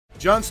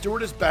Jon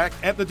Stewart is back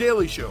at The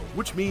Daily Show,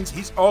 which means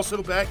he's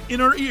also back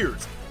in our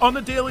ears on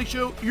The Daily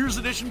Show Ears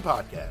Edition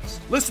podcast.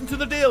 Listen to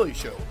The Daily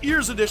Show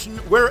Ears Edition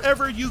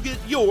wherever you get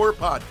your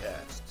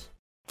podcasts.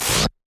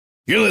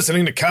 You're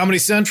listening to Comedy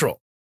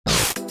Central.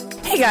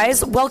 Hey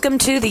guys, welcome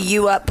to the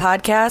You Up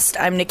podcast.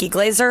 I'm Nikki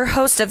Glazer,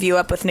 host of You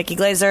Up with Nikki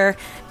Glazer,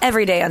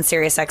 every day on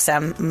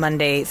SiriusXM,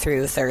 Monday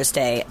through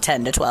Thursday,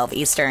 10 to 12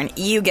 Eastern.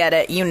 You get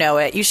it, you know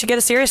it. You should get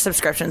a Sirius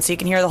subscription so you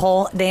can hear the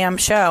whole damn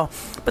show.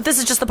 But this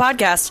is just the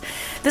podcast.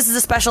 This is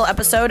a special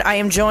episode. I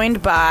am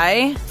joined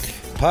by...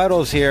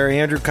 Puddles here,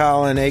 Andrew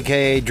Collin,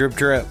 a.k.a. Drip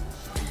Drip.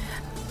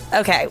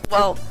 Okay,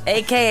 well,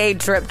 a.k.a.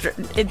 Drip Drip.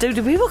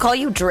 Do people call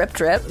you Drip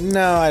Drip?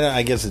 No,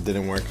 I guess it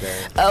didn't work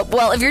there.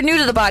 Well, if you're new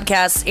to the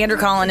podcast, Andrew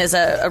Collin is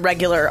a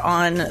regular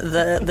on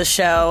the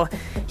show.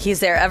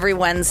 He's there every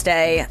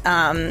Wednesday.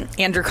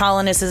 Andrew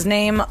Collin is his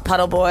name.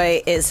 Puddle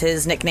Boy is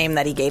his nickname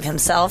that he gave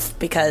himself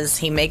because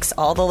he makes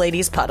all the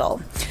ladies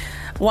puddle.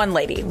 One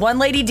lady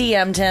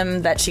DM'd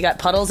him that she got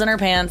puddles in her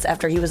pants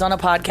after he was on a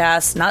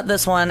podcast. Not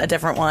this one, a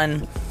different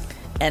one.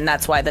 And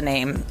that's why the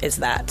name is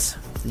that.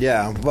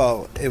 Yeah,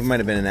 well, it might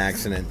have been an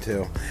accident,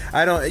 too.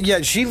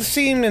 She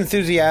seemed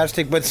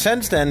enthusiastic, but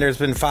since then, there's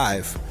been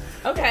 5.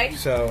 Okay.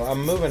 So,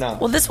 I'm moving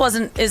up. Well, this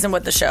isn't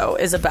what the show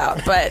is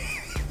about, but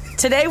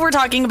today we're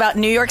talking about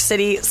New York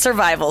City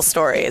survival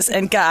stories.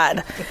 And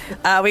God,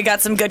 we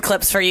got some good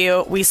clips for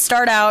you. We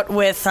start out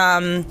with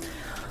I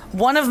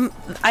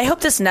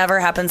hope this never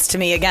happens to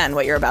me again,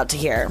 what you're about to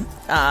hear.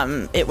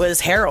 It was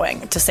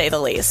harrowing, to say the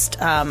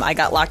least. I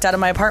got locked out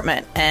of my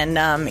apartment,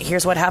 and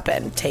here's what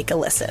happened. Take a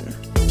listen.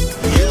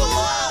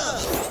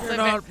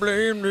 Not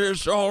blame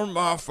this on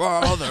my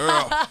father.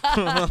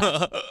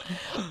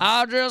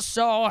 I just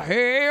saw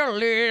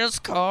hairless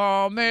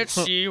comet,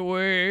 she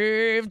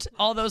waved.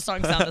 All those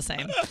songs sound the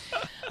same.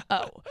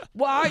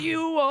 Why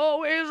you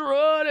always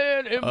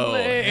running in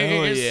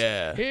place?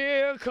 Yeah.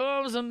 Here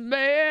comes a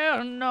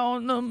man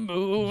on the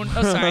moon.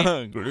 Oh,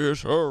 sorry.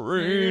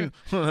 Glycerine.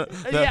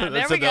 Yeah,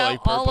 there we go.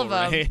 All of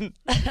them.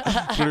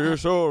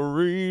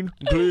 Glycerine.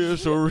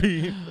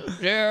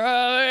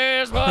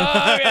 There is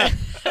my...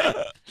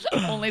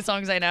 Only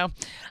songs I know.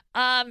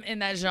 In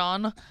that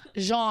genre.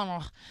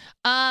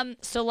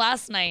 So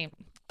last night,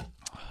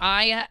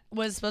 I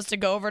was supposed to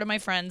go over to my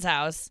friend's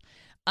house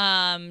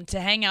to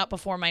hang out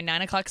before my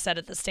 9 o'clock set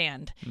at the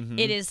Stand. Mm-hmm.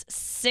 It is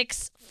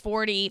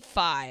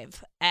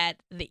 6:45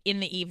 in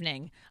the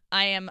evening.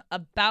 I am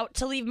about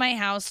to leave my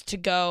house to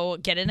go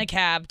get in a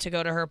cab to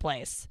go to her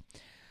place.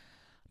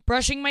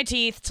 Brushing my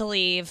teeth to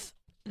leave.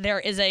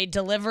 There is a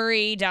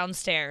delivery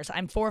downstairs.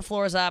 I'm 4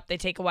 floors up. They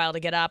take a while to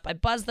get up. I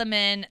buzz them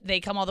in. They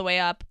come all the way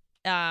up.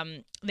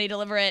 They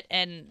deliver it,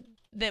 and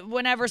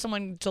whenever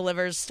someone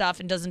delivers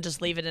stuff and doesn't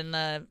just leave it in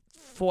the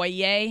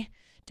foyer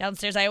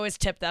downstairs, I always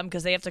tip them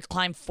because they have to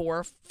climb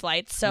 4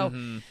 flights. So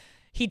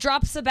he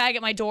drops the bag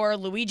at my door.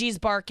 Luigi's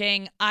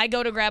barking. I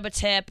go to grab a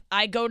tip.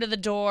 I go to the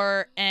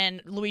door,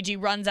 and Luigi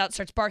runs out,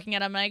 starts barking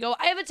at him, and I go,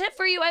 I have a tip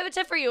for you.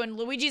 And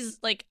Luigi's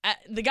like,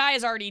 the guy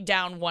is already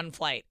down 1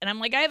 flight. And I'm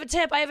like, I have a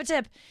tip.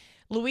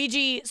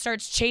 Luigi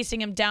starts chasing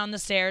him down the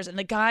stairs, and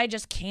the guy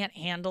just can't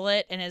handle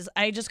it. And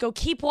I just go,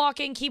 keep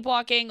walking.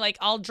 Like,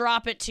 I'll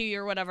drop it to you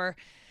or whatever.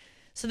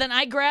 So then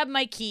I grab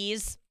my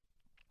keys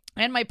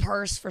and my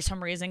purse for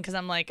some reason, because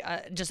I'm like,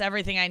 just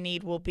everything I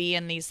need will be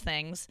in these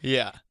things.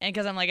 Yeah. And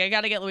because I'm like, I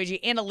got to get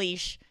Luigi and a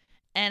leash.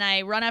 And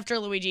I run after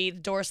Luigi, the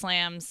door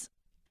slams,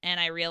 and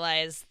I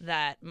realize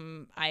that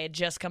I had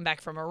just come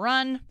back from a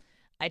run.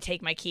 I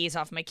take my keys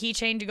off my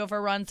keychain to go for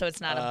a run, so it's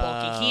not a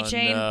bulky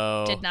keychain.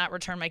 No. Did not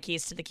return my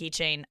keys to the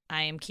keychain.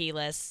 I am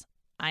keyless.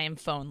 I am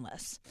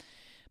phoneless.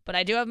 But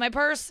I do have my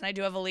purse, and I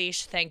do have a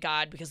leash, thank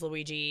God, because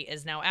Luigi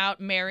is now out.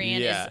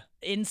 Marion is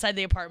inside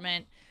the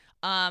apartment.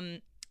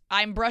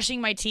 I'm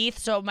brushing my teeth,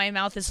 so my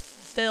mouth is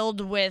filled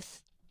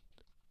with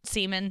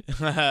semen. It's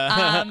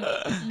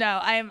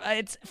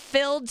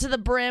filled to the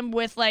brim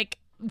with like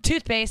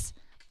toothpaste.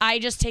 I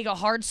just take a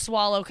hard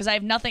swallow because I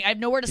have nothing. I have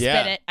nowhere to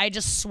spit it. I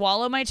just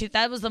swallow my tooth.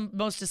 That was the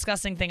most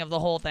disgusting thing of the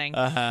whole thing.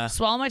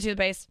 Swallow my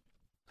toothpaste.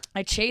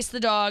 I chase the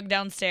dog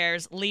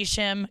downstairs, leash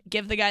him,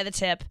 give the guy the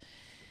tip.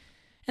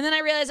 And then I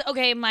realized,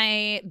 okay,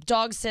 my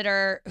dog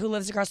sitter who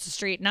lives across the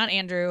street, not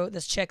Andrew,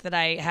 this chick that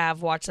I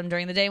have watched them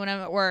during the day when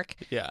I'm at work.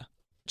 Yeah.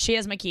 She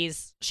has my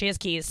keys. She has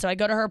keys. So I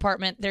go to her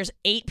apartment. There's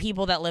 8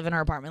 people that live in her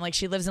apartment. Like,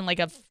 she lives in like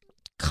a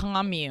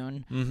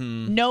commune.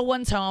 Mm-hmm. No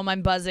one's home.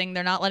 I'm buzzing.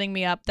 They're not letting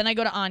me up. Then I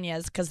go to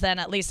Anya's because then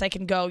at least I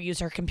can go use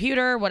her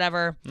computer,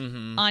 whatever.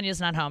 Mm-hmm. Anya's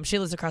not home. She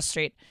lives across the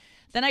street.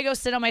 Then I go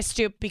sit on my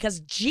stoop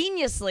because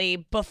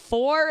geniusly,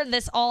 before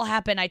this all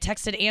happened, I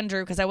texted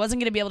Andrew because I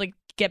wasn't going to be able to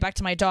get back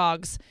to my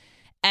dogs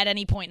at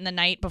any point in the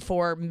night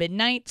before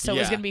midnight. So it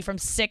was going to be from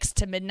 6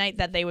 to midnight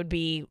that they would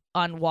be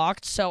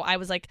unwalked. So I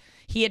was like,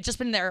 he had just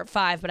been there at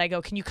 5, but I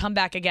go, can you come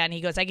back again?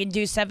 He goes, I can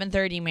do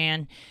 7:30,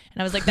 man.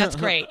 And I was like, that's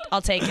great.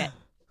 I'll take it.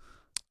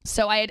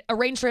 So I had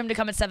arranged for him to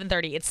come at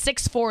 7:30. It's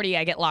 6:40.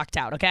 I get locked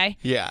out. Okay.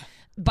 Yeah.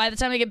 By the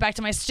time I get back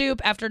to my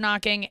stoop after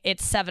knocking,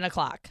 it's 7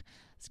 o'clock.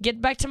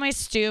 Get back to my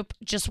stoop,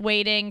 just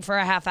waiting for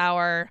a half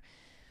hour.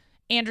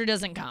 Andrew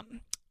doesn't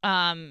come.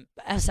 at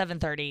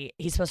 7:30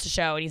 he's supposed to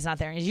show and he's not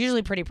there, and he's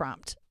usually pretty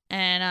prompt.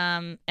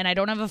 And I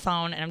don't have a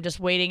phone, and I'm just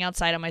waiting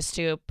outside on my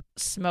stoop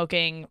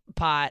smoking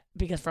pot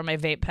from my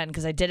vape pen,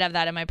 because I did have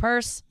that in my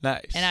purse.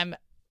 Nice. And I'm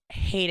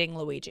hating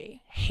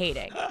Luigi.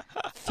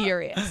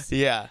 Furious.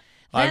 Yeah.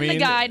 Then the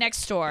guy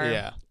next door.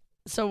 Yeah.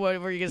 So what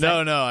were you going to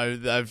say? No,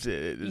 I've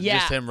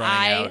just him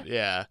running out.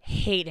 Yeah.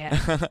 Hate him.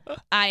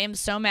 I am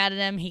so mad at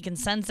him. He can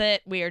sense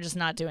it. We are just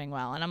not doing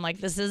well. And I'm like,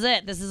 this is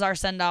it. This is our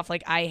send-off.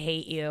 Like, I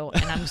hate you,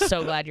 and I'm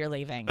so glad you're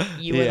leaving.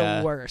 You were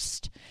the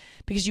worst.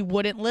 Because you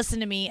wouldn't listen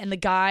to me, and the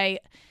guy,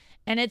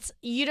 and it's,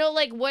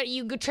 like, what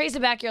you trace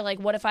it back, you're like,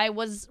 what if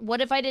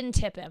I didn't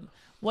tip him?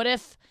 What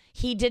if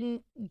he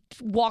didn't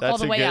walk all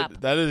the way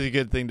up? That is a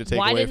good thing to take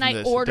Why away didn't from I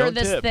this. order Don't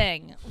this tip.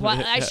 thing?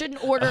 Why I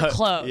shouldn't order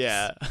clothes.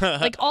 Yeah.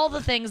 Like, all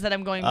the things that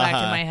I'm going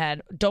back in my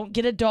head. Don't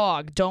get a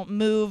dog. Don't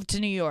move to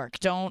New York.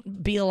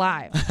 Don't be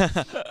alive.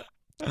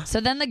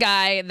 So then the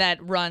guy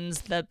that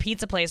runs the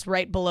pizza place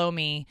right below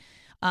me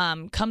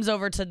comes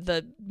over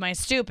to my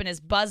stoop and is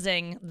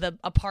buzzing the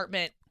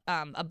apartment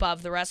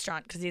above the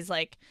restaurant, because he's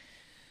like,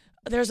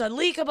 there's a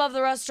leak above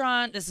the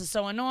restaurant. This is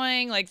so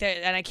annoying. Like,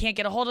 and I can't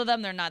get a hold of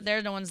them. They're not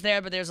there. No one's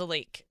there, but there's a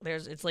leak.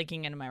 It's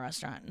leaking into my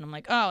restaurant. And I'm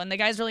like, oh, and the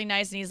guy's really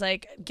nice. And he's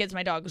like, gets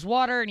my dog's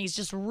water, and he's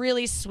just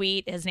really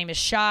sweet. His name is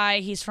Shai.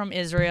 He's from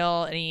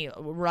Israel, and he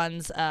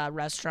runs a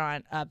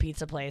restaurant, a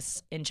pizza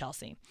place in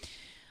Chelsea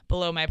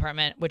below my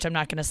apartment, which I'm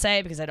not going to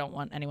say because I don't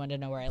want anyone to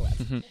know where I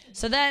live.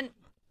 So then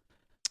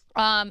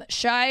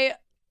Shai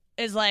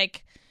is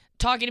like,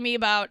 talking to me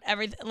about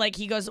everything. Like,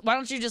 he goes, why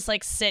don't you just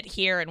like sit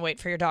here and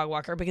wait for your dog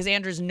walker, because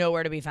Andrew's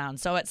nowhere to be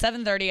found. So at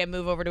 7:30 I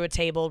move over to a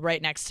table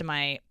right next to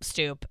my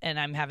stoop, and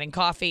I'm having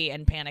coffee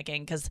and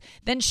panicking, because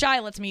then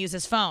Shai lets me use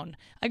his phone.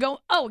 I go,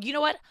 oh, you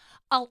know what,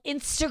 I'll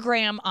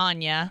Instagram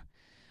Anya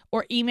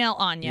or email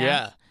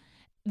Anya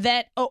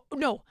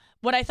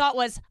what I thought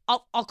was,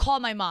 I'll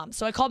call my mom.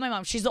 So I called my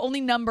mom. She's the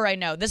only number I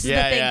know. This is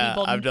the thing,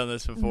 people. I've done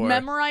this before.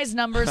 Memorize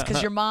numbers,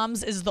 because your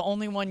mom's is the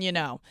only one you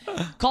know.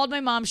 Called my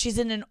mom. She's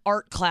in an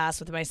art class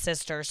with my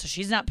sister, so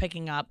she's not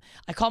picking up.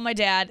 I called my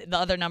dad, the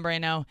other number I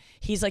know.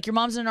 He's like, your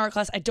mom's in an art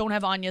class. I don't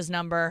have Anya's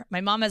number.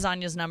 My mom has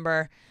Anya's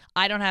number.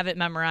 I don't have it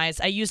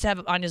memorized. I used to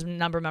have Anya's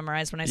number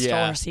memorized when I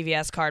stole her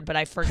CVS card, but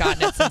I've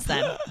forgotten it since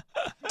then.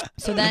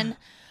 So then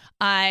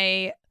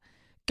I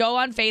go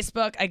on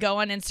Facebook, I go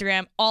on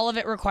Instagram. All of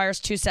it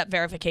requires two-step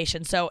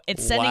verification. So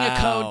it's sending a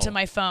code to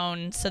my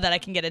phone so that I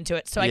can get into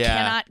it. So I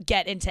cannot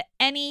get into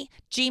any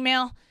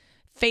Gmail,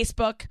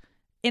 Facebook,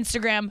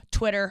 Instagram,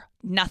 Twitter,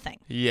 nothing.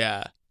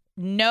 Yeah.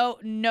 No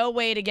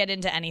way to get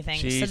into anything.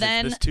 Jesus, so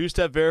then this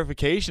two-step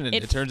verification, and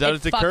it turns out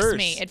it's a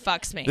curse. It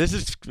fucks me. This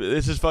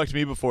has fucked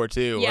me before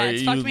too. Yeah, where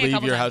it's you fucked me a leave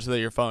couple your times. house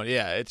without your phone.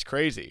 Yeah, it's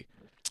crazy.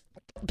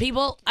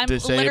 People,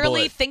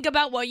 literally think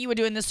about what you would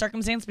do in this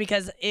circumstance,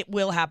 because it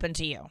will happen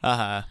to you.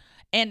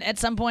 And at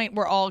some point,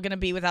 we're all going to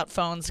be without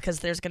phones,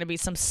 because there's going to be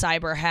some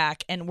cyber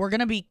hack, and we're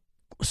going to be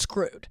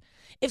screwed.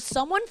 If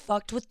someone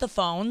fucked with the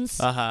phones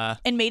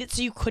and made it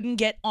so you couldn't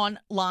get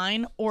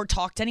online or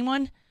talk to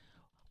anyone,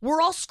 we're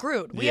all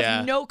screwed. We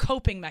have no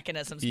coping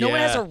mechanisms. No one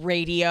has a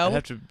radio. I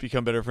have to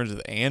become better friends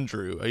with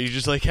Andrew. You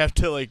just like have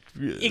to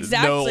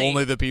exactly know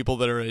only the people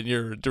that are in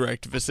your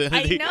direct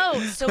vicinity. I know.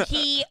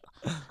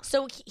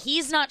 So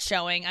he's not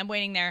showing. I'm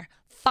waiting there.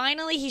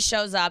 Finally, he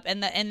shows up,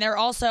 and they're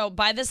also,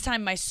 by this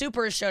time, my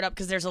super showed up,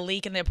 because there's a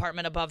leak in the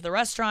apartment above the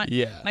restaurant.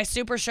 Yeah. My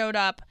super showed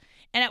up,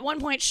 and at one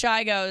point,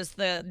 Shai goes,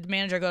 the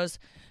manager goes,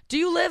 do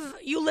you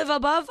live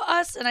above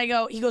us? And he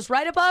goes,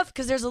 right above,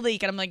 because there's a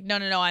leak. And I'm like, no,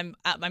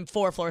 I'm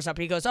 4 floors up.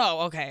 And he goes,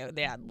 oh, okay,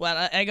 yeah.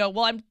 Well, I go,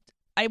 well,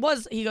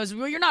 he goes,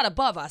 well, you're not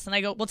above us. And I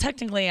go, well,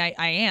 technically I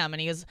am.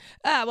 And he goes,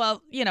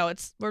 well,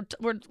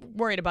 we're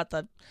worried about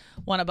the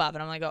one above.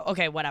 And I'm like,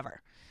 okay,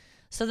 whatever.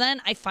 So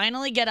then I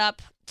finally get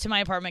up to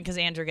my apartment, because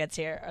Andrew gets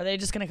here. Are they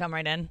just going to come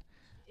right in?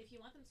 If you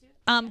want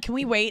them to. Can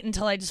we wait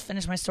until I just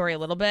finish my story a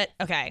little bit?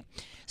 Okay.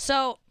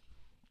 So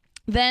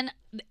then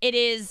it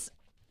is,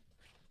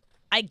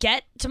 I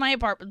get to my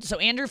apartment. So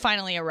Andrew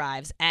finally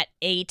arrives at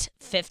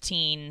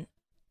 8:30.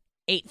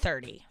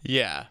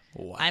 Yeah.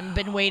 Wow. I've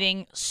been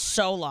waiting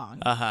so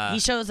long. He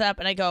shows up,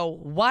 and I go,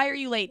 why are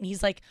you late? And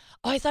he's like,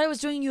 oh, I thought I was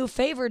doing you a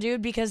favor,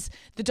 dude, because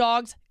the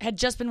dogs had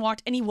just been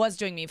walked, and he was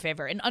doing me a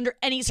favor. And under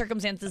any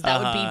circumstances,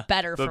 that would be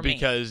better for me. But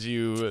because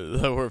you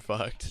were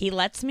fucked. He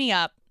lets me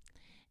up,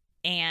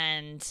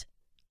 and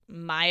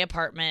my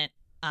apartment,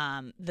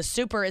 the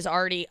super is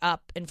already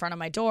up in front of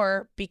my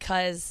door,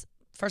 because,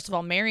 first of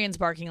all, Marion's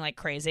barking like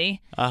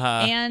crazy.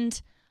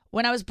 And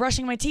when I was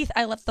brushing my teeth,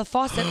 I left the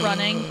faucet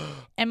running,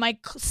 and my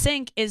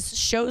sink is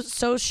so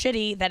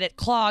shitty that it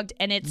clogged,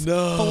 and it's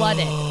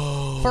flooded.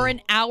 For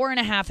an hour and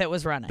a half it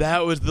was running.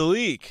 That was the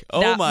leak.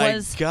 Oh, that my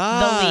was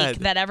God. the leak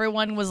that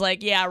everyone was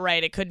like, yeah,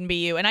 right, it couldn't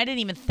be you. And I didn't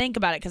even think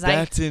about it, because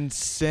That's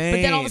insane.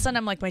 But then all of a sudden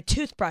I'm like, my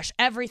toothbrush,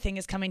 everything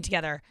is coming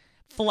together,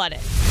 flooded.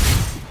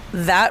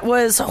 That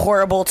was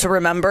horrible to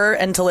remember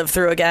and to live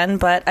through again,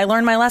 but I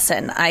learned my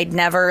lesson. I'd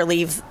never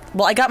leave.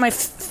 Well, I got my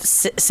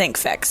sink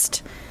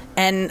fixed.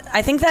 And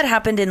I think that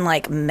happened in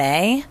like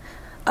May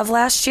of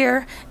last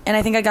year. And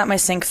I think I got my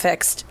sink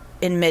fixed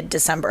in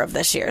mid-December of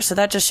this year. So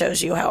that just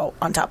shows you how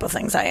on top of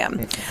things I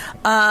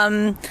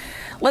am.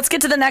 Let's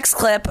get to the next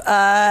clip.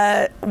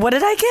 What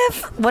did I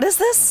give? What is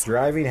this?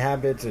 Driving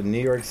habits in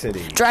New York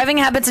City. Driving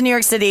habits in New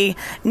York City.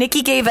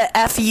 Nikki gave a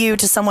FU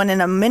to someone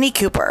in a Mini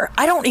Cooper.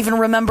 I don't even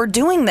remember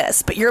doing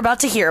this, but you're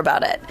about to hear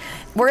about it.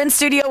 We're in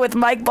studio with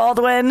Mike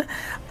Baldwin.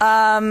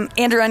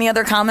 Andrew, any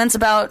other comments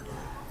about...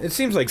 It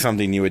seems like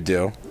something you would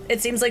do.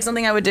 It seems like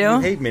something I would do.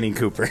 I hate Mini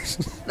Coopers.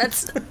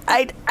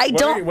 I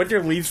don't... What's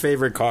your least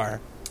favorite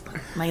car?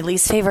 My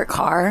least favorite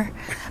car?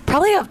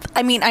 Probably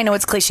I know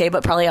it's cliche,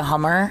 but probably a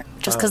Hummer.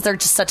 Just because they're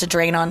just such a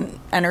drain on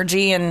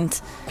energy and...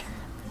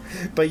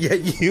 But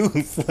yet you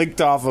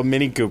flicked off a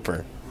Mini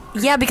Cooper.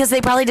 Yeah, because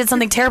they probably did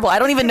something terrible. I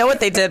don't even know what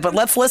they did, but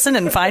let's listen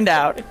and find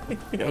out.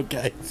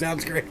 Okay,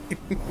 sounds great.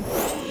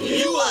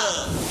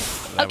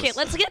 Okay,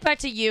 let's get back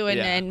to you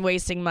and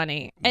wasting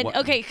money. And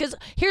okay, because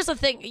here's the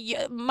thing: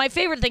 my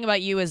favorite thing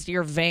about you is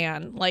your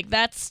van. Like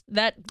that.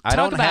 I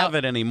don't have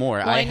it anymore.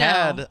 Well,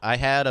 I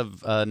had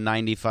a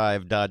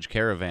 '95 Dodge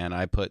Caravan.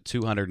 I put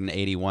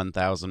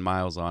 281,000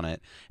 miles on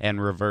it,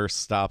 and reverse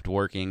stopped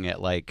working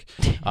at like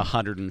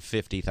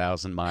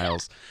 150,000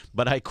 miles.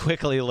 But I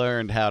quickly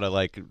learned how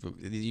to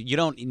you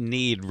don't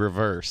need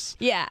reverse.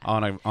 Yeah.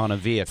 On a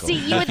vehicle. See,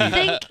 you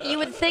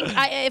would think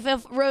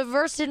if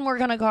reverse didn't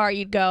work on a car,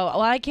 you'd go,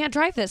 well, I can't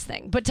drive this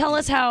thing. But tell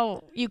us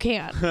how you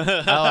can.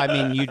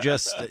 You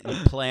just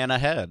plan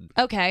ahead.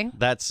 Okay.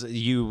 That's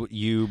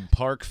you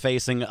park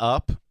facing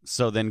up,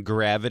 so then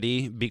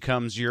gravity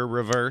becomes your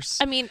reverse.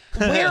 I mean,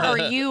 where are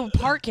you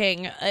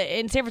parking?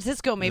 In San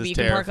Francisco, maybe you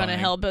can park on a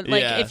hill, but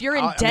if you're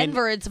in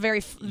Denver, it's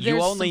very you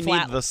only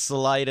need the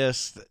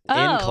slightest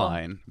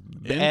incline.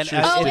 And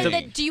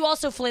do you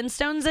also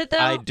Flintstones it though?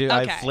 I do. Okay.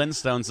 I've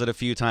Flintstones it a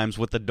few times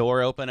with the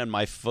door open and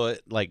my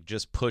foot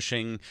just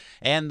pushing,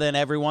 and then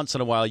every once in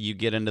a while you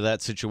get into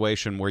that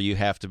situation where you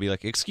have to be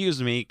like,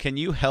 "Excuse me, can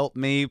you help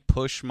me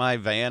push my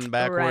van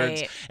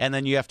backwards?" Right. And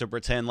then you have to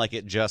pretend like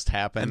it just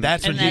happened. And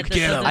that's when you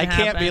get them. I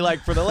can't be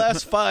like, for the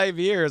last 5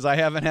 years I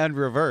haven't had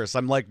reverse.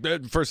 I'm like,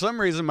 for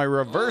some reason my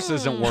reverse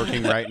isn't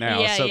working right now.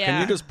 Yeah, so yeah.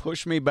 can you just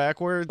push me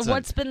backwards?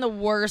 What's been the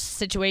worst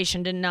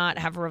situation to not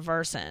have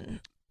reverse in?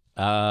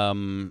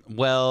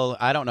 Well,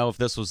 I don't know if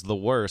this was the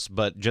worst,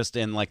 but just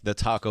in the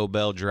Taco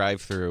Bell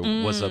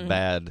drive-thru was a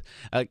bad,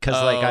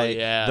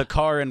 because the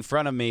car in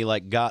front of me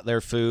got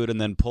their food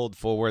and then pulled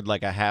forward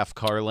a half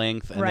car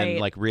length and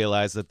then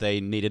realized that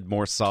they needed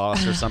more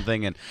sauce or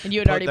something and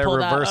you had put already their pulled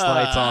reverse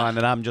lights on,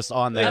 and I'm just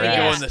on their They ass.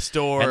 go in the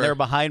store and they're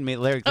behind me.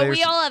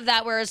 We all have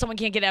that where someone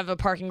can't get out of a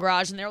parking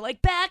garage and they're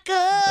like, back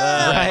up.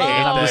 Right.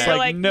 And I'm just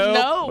You're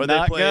no.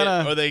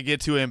 no. Or they get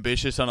too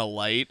ambitious on a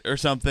light or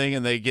something,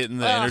 and they get in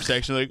the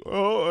intersection like,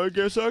 oh, I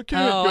guess I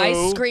can't go.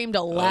 I screamed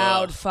a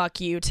loud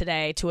fuck you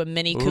today to a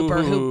Mini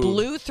Cooper who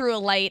blew through a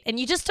light, and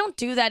you just don't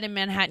do that in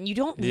Manhattan. You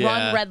don't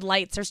run red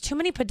lights. There's too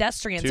many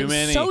pedestrians. It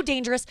was so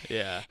dangerous.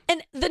 Yeah.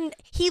 And then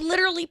he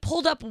literally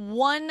pulled up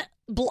one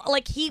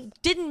he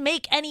didn't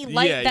make any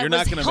light that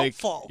was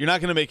helpful. You're not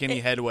going to make any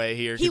headway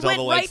here He because all went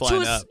the lights right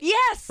line to up.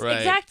 Yes, Right.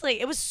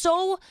 exactly. It was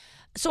so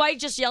I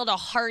just yelled a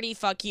hearty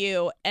fuck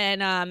you,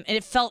 and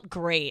it felt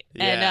great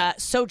and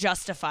so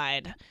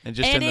justified. And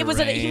just in the he was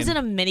rain. in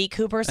a Mini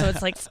Cooper, so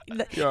it's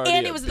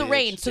and it was the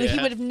rain, so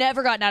he would have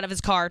never gotten out of his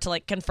car to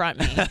confront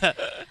me.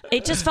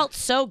 It just felt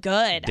so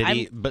good.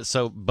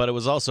 But it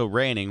was also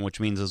raining, which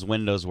means his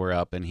windows were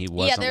up and he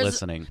wasn't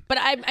listening. But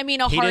I mean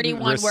a he hearty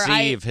didn't one where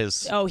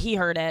he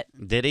heard it.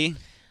 Did he?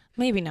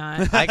 Maybe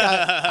not.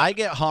 I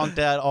get honked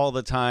at all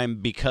the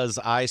time because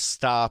I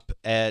stop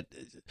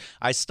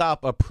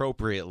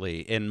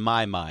appropriately in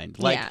my mind.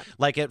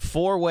 Like at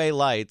four-way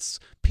lights,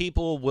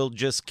 people will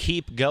just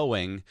keep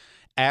going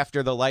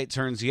after the light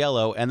turns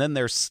yellow, and then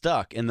they're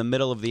stuck in the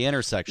middle of the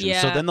intersection.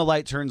 Yeah. So then the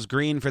light turns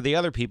green for the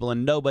other people,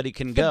 and nobody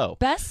can go.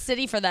 Best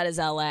city for that is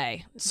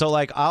L.A. So,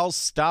 I'll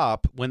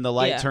stop when the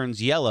light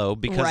turns yellow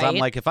because I'm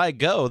like, if I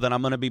go, then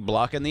I'm going to be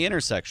blocking the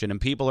intersection,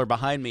 and people are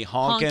behind me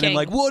honking. And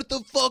what the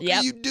fuck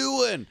are you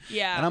doing?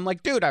 Yeah. And I'm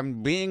like, dude,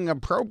 I'm being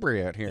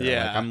appropriate here.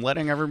 Yeah. I'm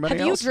letting everybody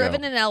Have you else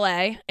driven go. in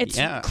L.A.? It's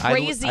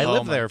crazy. I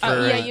lived there for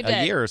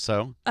a year or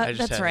so.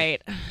 That's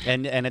right.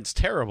 And it's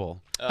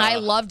terrible. I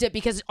loved it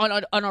because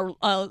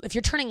if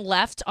you're turning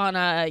left on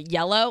a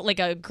yellow, like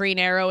a green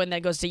arrow, and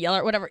then goes to yellow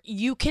or whatever,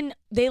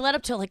 they let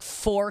up to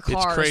 4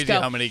 cars. It's crazy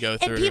go. how many go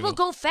through. And people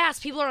go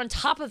fast. People are on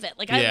top of it.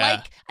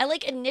 I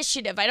like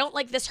initiative. I don't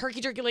like this herky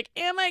jerky.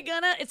 Am I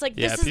gonna? It's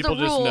this is the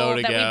rule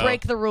that we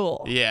break the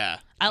rule. Yeah.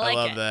 I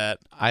love that.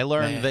 I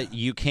learned that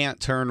you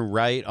can't turn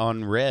right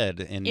on red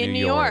in New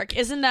York.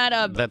 Isn't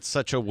that That's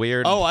such a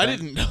weird Oh, thing. I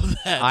didn't know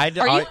that.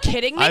 Are you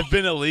kidding me? I've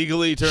been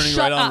illegally turning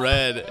Shut right on up.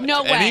 red.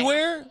 No way.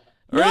 Anywhere?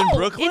 Or no, in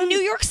Brooklyn? in New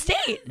York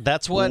State.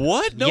 That's what.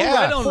 What? No yeah.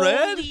 right on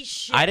red? Holy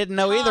shit. I didn't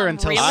know either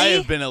until really? I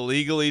have been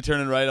illegally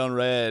turning right on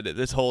red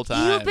this whole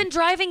time. You've been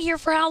driving here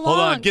for how long? Hold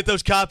on, get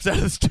those cops out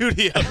of the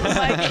studio. Oh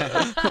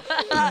my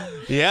God.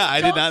 Yeah,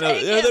 I did not know.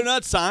 take it. They're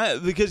not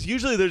sign because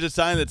usually there's a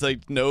sign that's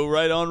like no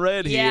right on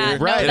red Yeah, here.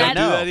 no, Right, They don't I do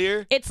know. that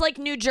here. It's like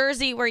New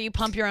Jersey where you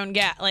pump your own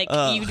gas. You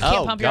can't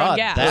Oh pump your own God,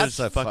 gas. that's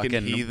a Those fucking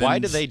fucking. heathens. Why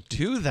do they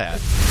do that?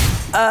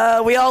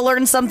 we all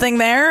learned something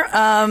there.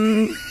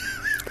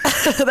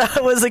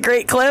 That was a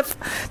great clip.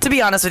 To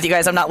be honest with you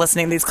guys, I'm not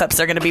listening to these clips.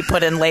 They're going to be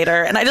put in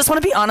later. And I just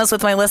want to be honest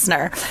with my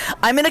listener.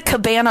 I'm in a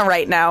cabana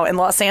right now in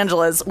Los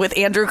Angeles with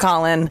Andrew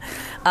Collin,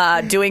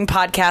 doing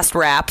podcast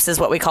raps is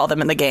what we call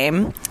them in the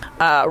game.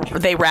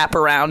 They rap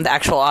around the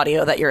actual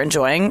audio that you're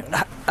enjoying,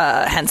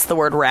 hence the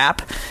word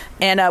rap.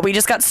 And we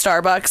just got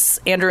Starbucks.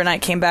 Andrew and I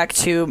came back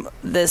to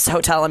this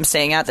hotel I'm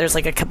staying at. There's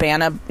like a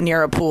cabana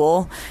near a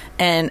pool.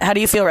 And how do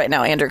you feel right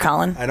now, Andrew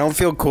Collin? I don't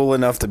feel cool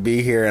enough to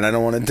be here, and I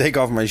don't want to take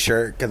off my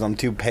shirt because I'm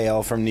too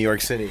pale from New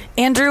York City.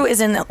 Andrew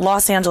is in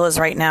Los Angeles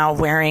right now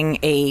wearing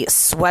a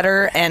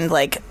sweater and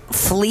like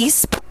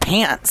fleece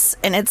pants,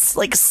 and it's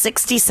like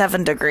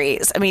 67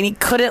 degrees. I mean, he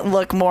couldn't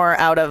look more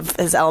out of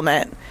his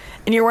element.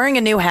 And you're wearing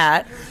a new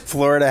hat.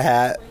 Florida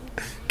hat.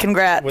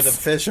 Congrats. With a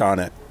fish on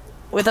it.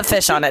 With a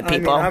fish on it,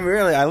 people. I mean,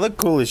 I look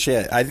cool as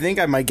shit. I think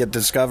I might get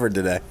discovered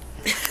today.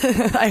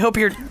 I hope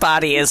your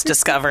body is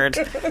discovered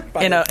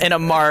in a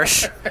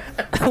marsh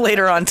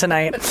later on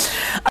tonight.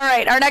 All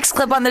right, our next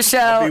clip on the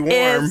show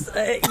is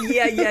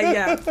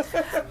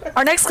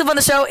Our next clip on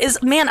the show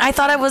is, man, I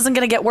thought I wasn't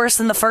going to get worse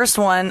than the first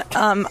one.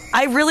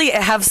 I really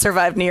have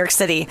survived New York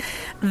City.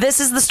 This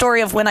is the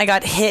story of when I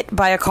got hit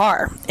by a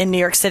car in New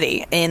York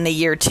City in the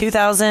year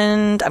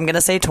 2000. I'm going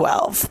to say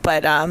 12,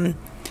 but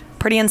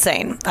pretty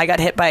insane. I got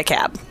hit by a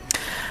cab.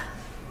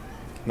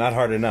 Not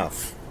hard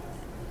enough.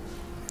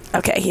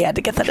 Okay, he had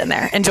to get that in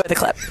there. Enjoy the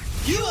clip.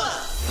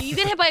 You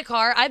get hit by a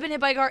car. I've been hit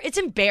by a car. It's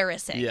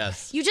embarrassing.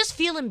 Yes. You just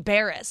feel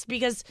embarrassed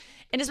because,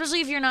 and especially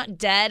if you're not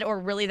dead or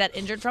really that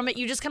injured from it,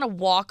 you just kind of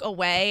walk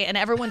away and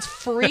everyone's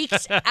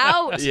freaked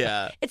out.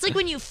 Yeah. It's like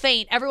when you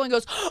faint, everyone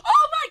goes, "Oh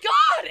my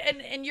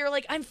God!" And you're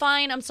like, "I'm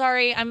fine. I'm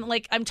sorry. I'm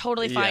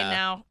totally fine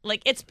now."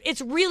 Like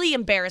it's really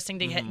embarrassing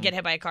to get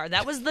hit by a car.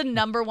 That was the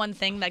number one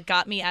thing that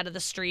got me out of the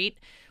street.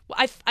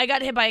 I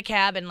got hit by a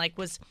cab and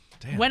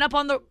went up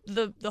on the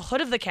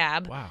hood of the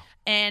cab. Wow.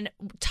 And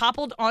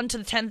toppled onto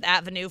the 10th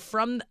Avenue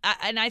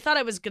and I thought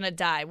I was going to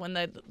die when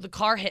the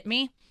car hit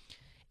me.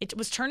 It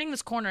was turning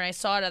this corner. And I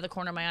saw it out of the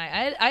corner of my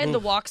eye. I had the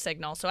walk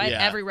signal, so I had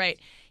every right.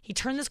 He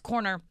turned this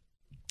corner,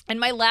 and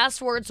my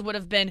last words would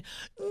have been,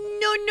 "No,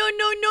 no,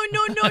 no, no,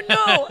 no, no,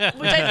 no,"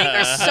 which I think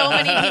are so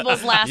many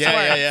people's last words.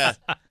 Yeah.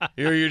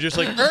 You're just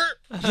like,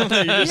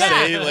 you just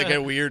say like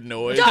a weird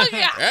noise.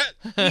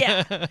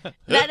 Yeah.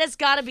 That has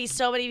got to be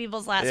so many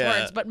people's last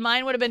words, but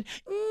mine would have been,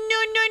 "No,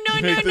 no, no,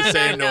 you no, make no, the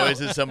same no,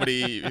 noise as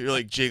somebody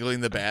like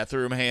jiggling the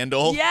bathroom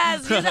handle.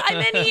 Yes,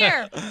 I'm in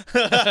here.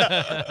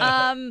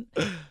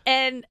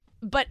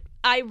 But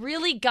I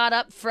really got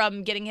up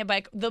from getting hit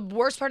by the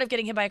worst part of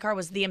getting hit by a car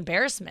was the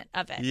embarrassment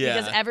of it. Yeah.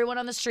 Because everyone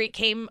on the street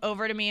came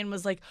over to me and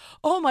was like,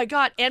 "Oh my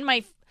God." And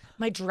my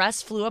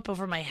dress flew up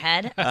over my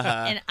head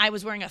and I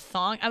was wearing a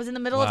thong. I was in the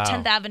middle of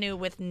 10th Avenue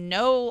with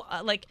no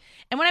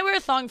and when I wear a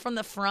thong from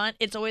the front,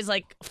 it's always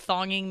like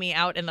thonging me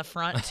out in the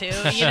front too,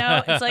 you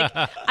know? It's like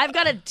I've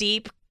got a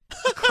deep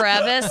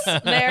crevice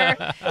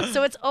there.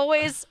 So it's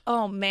always,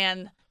 oh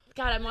man.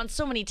 God, I'm on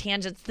so many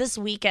tangents. This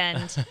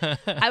weekend,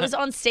 I was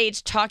on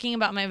stage talking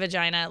about my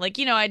vagina.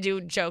 I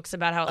do jokes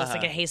about how it looks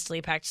like a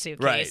hastily packed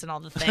suitcase and all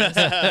the things.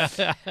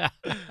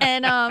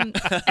 And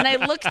I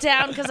look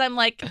down because I'm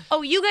like,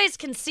 oh, you guys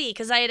can see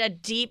because I had a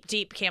deep,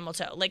 deep camel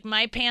toe. Like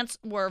my pants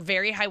were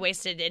very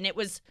high-waisted and it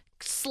was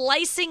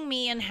slicing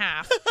me in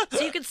half.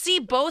 So you could see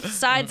both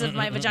sides of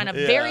my vagina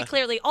very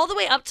clearly, all the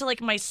way up to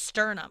my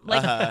sternum.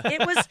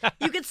 It was,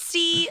 you could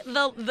see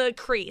the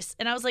crease.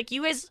 And I was like,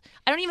 you guys,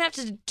 I don't even have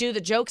to do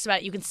the jokes about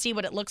it. You can see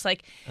what it looks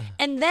like.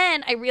 And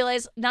then I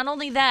realized not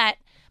only that,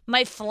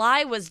 my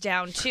fly was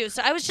down too.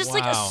 So I was just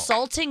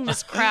assaulting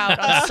this crowd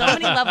on so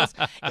many levels.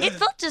 It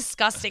felt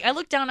disgusting. I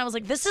looked down and I was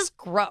like, this is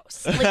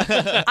gross.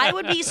 I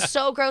would be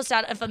so grossed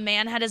out if a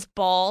man had his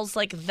balls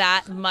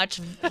that much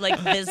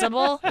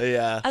visible.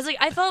 Yeah. I was like,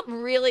 I felt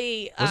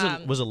really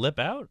Was a lip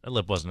out? A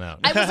lip wasn't out.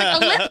 I was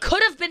like, a lip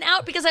could have been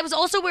out because I was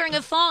also wearing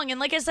a thong. And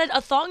like I said,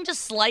 a thong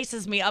just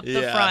slices me up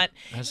the front.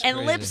 That's and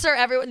crazy. lips are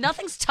everywhere.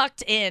 Nothing's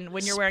tucked in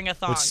when you're wearing a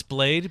thong. Would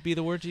splayed be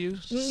the word to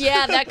use?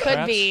 Yeah, that could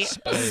Perhaps? be.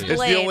 Splayed.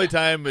 It's the only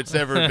time it's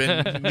ever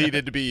been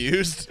needed to be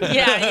used.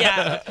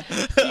 Yeah.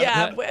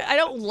 I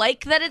don't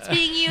like that it's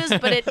being used,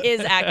 but it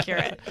is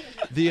accurate.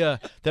 The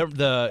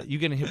you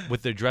getting hit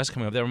with the dress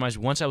coming up, that reminds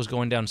me, once I was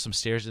going down some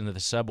stairs into the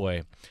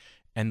subway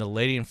and the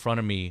lady in front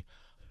of me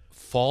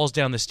falls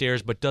down the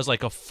stairs but does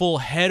a full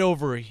head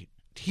over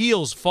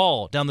heels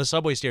fall down the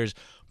subway stairs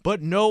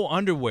but no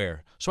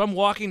underwear. So I'm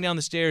walking down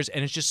the stairs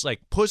and it's just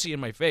pussy in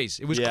my face.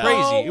 It was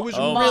crazy. It was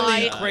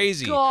really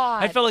crazy.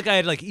 God. I felt like I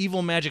had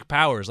evil magic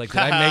powers. Did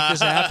I make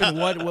this happen?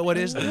 What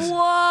is this?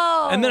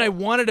 Whoa. And then I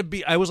wanted to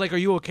be. I was like, "Are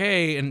you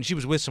okay?" And she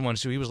was with someone,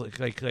 so he was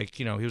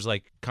he was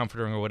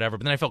comforting or whatever.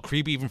 But then I felt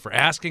creepy even for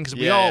asking because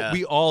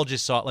we all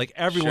just saw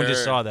everyone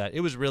just saw that. It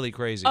was really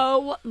crazy.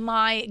 Oh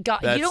my God!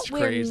 That's you don't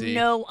wear crazy.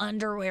 no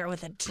underwear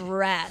with a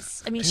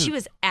dress. I mean, she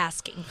was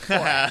asking for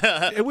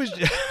it. It was.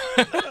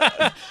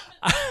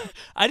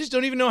 I just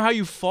don't even know how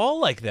you fall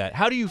like that.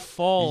 How do you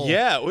fall?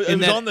 Yeah, it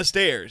was on the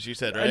stairs, you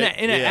said, right?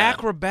 In an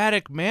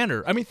acrobatic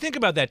manner. I mean, think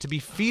about that. To be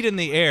feet in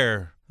the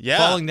air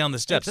falling down the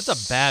steps.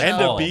 That's a bad And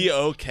fall. to be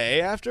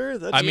okay after?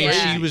 That's I mean,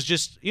 crazy. she was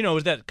just, it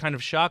was that kind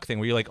of shock thing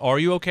where you're like, are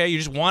you okay? You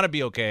just want to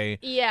be okay.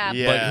 Yeah.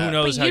 Yeah. But who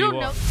knows how you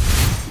are.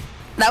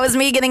 That was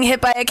me getting hit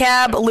by a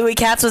cab. Louis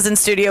Katz was in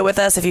studio with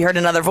us. If you heard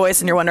another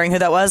voice and you're wondering who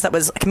that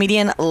was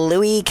comedian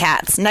Louis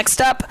Katz.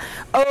 Next up,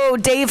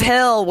 Dave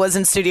Hill was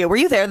in studio. Were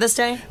you there this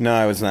day? No,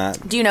 I was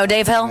not. Do you know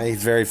Dave Hill?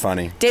 He's very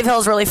funny. Dave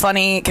Hill's really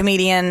funny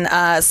comedian,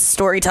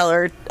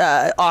 storyteller,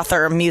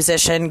 author,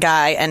 musician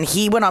guy, and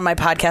he went on my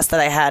podcast that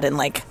I had in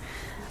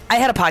I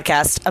had a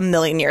podcast a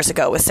million years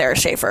ago with Sarah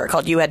Schaefer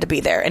called You Had to Be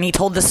There, and he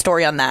told this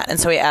story on that, and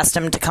so he asked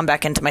him to come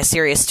back into my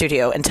Sirius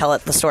studio and tell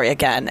the story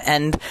again,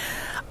 and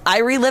I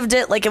relived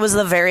it like it was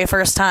the very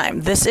first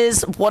time. This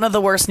is one of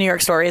the worst New York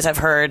stories I've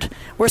heard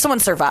where someone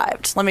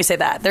survived. Let me say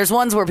that. There's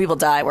ones where people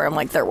die where I'm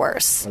like, they're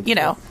worse.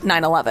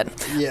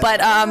 9/11. Yeah.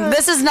 But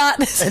this is not...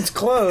 It's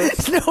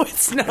closed. No,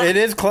 it's not. It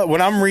is closed.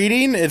 When I'm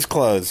reading, it's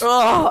closed.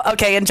 Oh,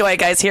 okay. Enjoy it,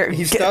 guys. Here.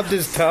 He stubbed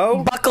his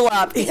toe? Buckle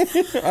up.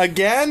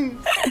 Again?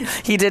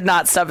 He did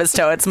not stub his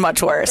toe. It's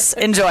much worse.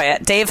 Enjoy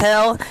it. Dave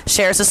Hill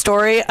shares a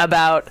story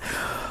about...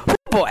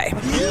 Boy.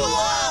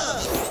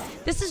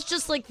 This is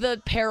just like the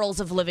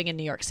perils of living in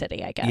New York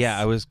City, I guess. Yeah,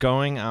 I was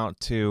going out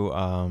to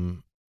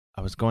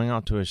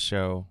a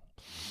show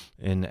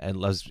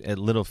at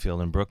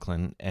Littlefield in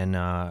Brooklyn, and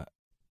I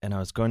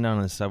was going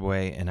down the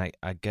subway, and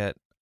I got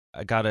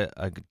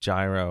a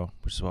gyro,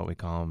 which is what we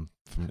call them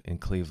in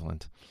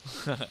Cleveland.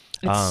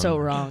 It's so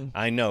wrong.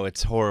 I know,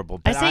 it's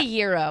horrible. I say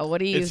gyro. What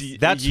do you?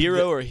 That's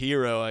gyro or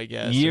hero, I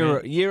guess.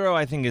 Gyro,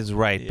 I think is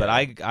right, Yeah. but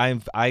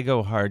I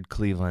go hard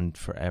Cleveland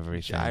for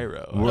everything.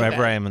 Gyro.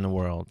 Wherever I am in the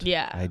world.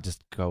 Yeah. I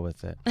just go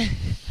with it.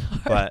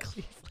 But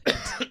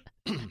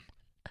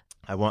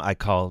I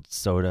call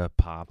soda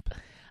pop.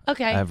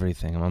 Okay.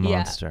 Everything. I'm a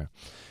monster.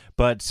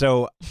 But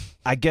so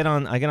I get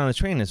on the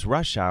train. It's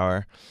rush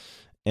hour,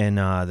 and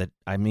that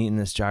I'm eating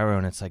this gyro,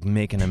 and it's like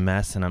making a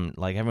mess, and I'm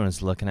like,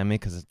 everyone's looking at me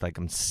because it's like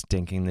I'm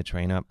stinking the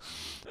train up.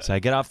 So I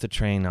get off the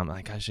train. I'm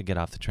like, I should get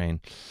off the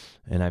train,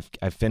 and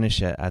I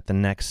finish it at the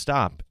next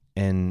stop,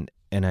 and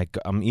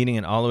I'm eating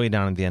it all the way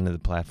down at the end of the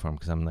platform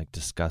because I'm like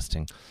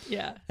disgusting.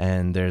 Yeah.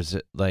 And there's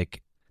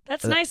like.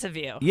 That's nice of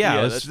you.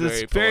 Yeah, that's it's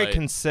very very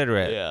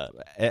considerate.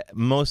 Yeah.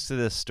 Most of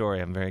this story,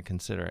 I'm very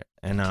considerate,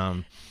 and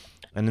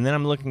then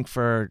I'm looking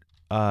for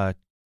a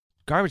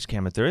garbage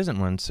can, but there isn't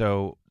one.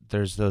 So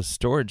there's those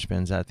storage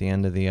bins at the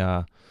end of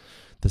the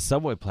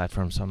subway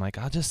platform. So I'm like,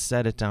 I'll just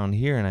set it down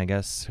here, and I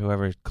guess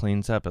whoever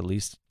cleans up, at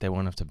least they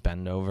won't have to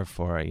bend over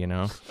for it,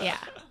 Yeah.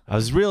 I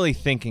was really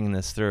thinking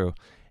this through,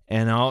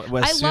 and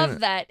I love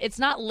that it's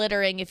not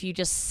littering if you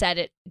just set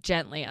it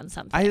gently on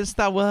something. I just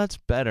thought, well, that's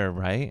better,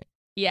 right?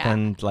 Yeah.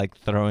 Than like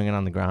throwing it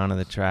on the ground of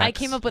the tracks. I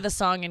came up with a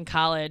song in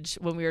college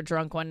when we were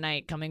drunk one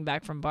night coming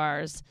back from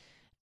bars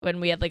when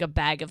we had like a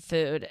bag of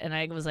food, and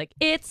I was like,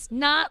 it's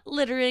not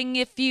littering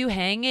if you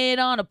hang it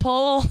on a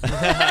pole. And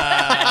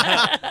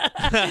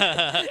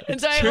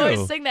so I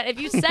always sing that.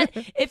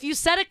 If you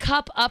set a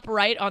cup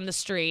upright on the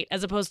street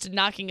as opposed to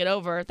knocking it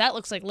over, that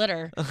looks like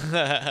litter.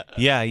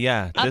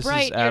 Yeah. This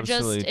Upright, is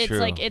absolutely it's true.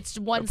 like it's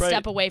one Upright.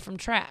 step away from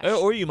trash.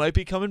 Or you might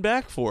be coming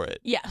back for it.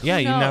 Yeah. Yeah,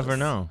 who you never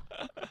knows?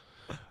 know.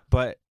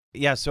 But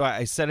yeah, so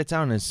I set it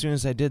down, and as soon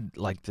as I did,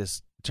 like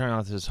this, turned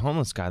out this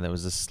homeless guy that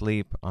was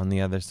asleep on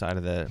the other side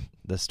of the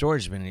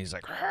storage bin, and he's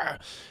like, "Rrr,"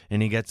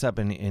 and he gets up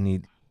and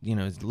he he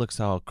looks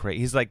all crazy.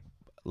 He's like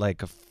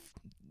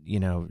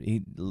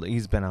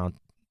he's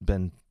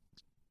been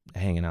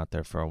hanging out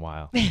there for a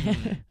while,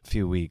 a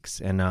few weeks,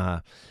 and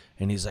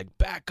he's like,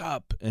 back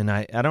up, and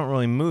I don't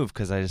really move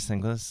because I just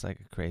think, well, this is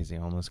like a crazy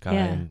homeless guy,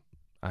 and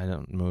I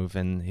don't move,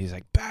 and he's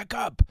like, back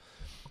up.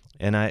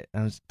 And I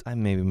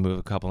maybe move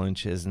a couple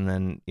inches, and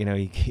then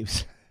he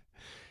keeps,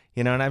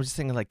 and I'm just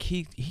thinking like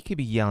he could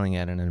be yelling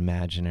at an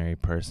imaginary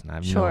person. I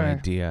have no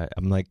idea.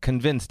 I'm like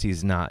convinced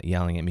he's not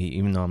yelling at me,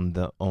 even though I'm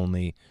the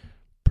only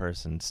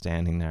person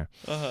standing there.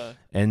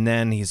 And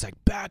then he's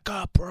like, back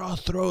up, or I'll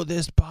throw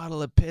this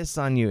bottle of piss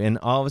on you. And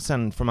all of a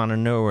sudden, from out of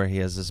nowhere, he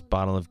has this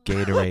bottle of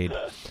Gatorade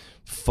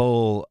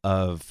full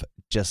of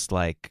just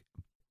like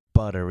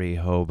buttery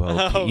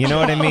hobo. You know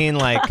what I mean?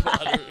 Like.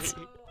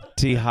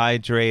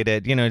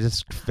 Dehydrated,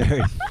 just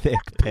very thick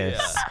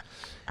piss.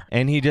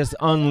 And he just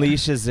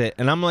unleashes it,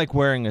 and I'm like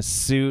wearing a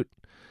suit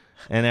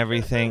and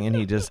everything, and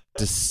he just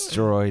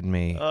destroyed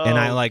me. And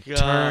I like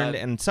turned,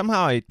 and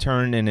somehow I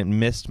turned and it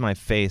missed my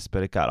face,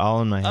 but it got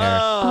all in my hair.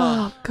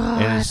 Oh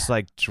God. And it's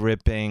like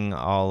dripping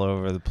all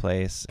over the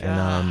place.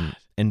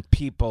 And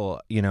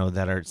people,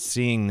 that are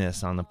seeing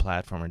this on the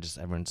platform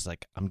everyone's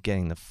like, I'm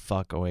getting the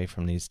fuck away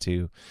from these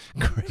two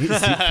crazy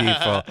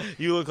people.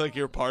 You look like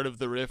you're part of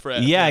the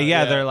riffraff.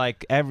 Yeah. They're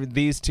like,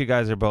 these two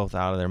guys are both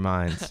out of their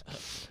minds.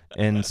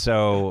 And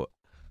so,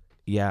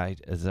 yeah,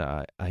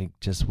 I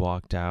just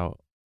walked out.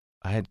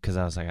 Because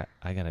I was like,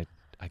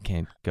 I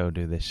can't go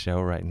do this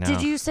show right now.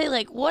 Did you say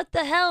like, what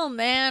the hell,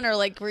 man? Or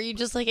like, were you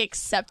just like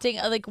accepting?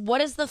 Like, what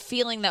is the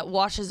feeling that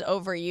washes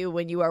over you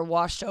when you are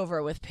washed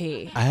over with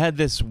pee? I had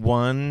this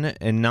one,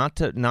 and not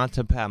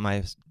to pat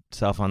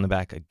myself on the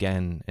back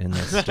again in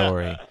this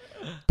story,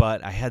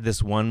 but I had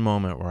this one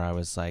moment where I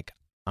was like,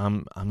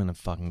 I'm gonna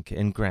fucking.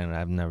 And granted,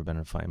 I've never been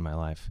in a fight in my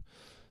life,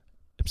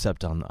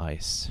 except on the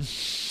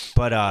ice.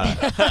 But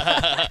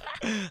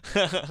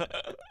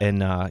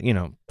and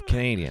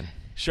Canadian.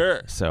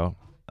 Sure. So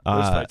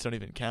those fights don't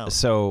even count.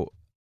 So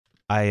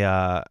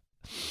I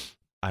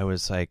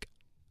was like,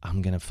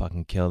 I'm gonna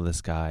fucking kill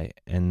this guy,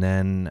 and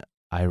then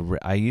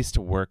I used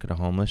to work at a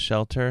homeless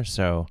shelter,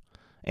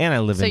 and I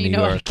live in New York. So you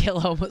know how to kill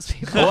homeless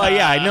people. Well,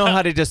 yeah, I know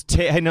how to just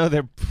I know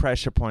their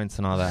pressure points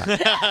and all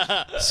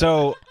that.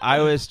 So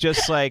I was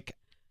like,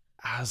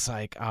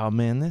 oh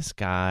man, this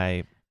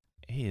guy,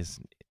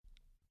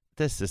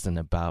 this isn't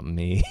about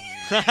me.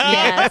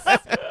 Yes.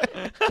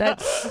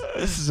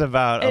 This is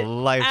about a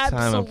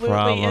lifetime of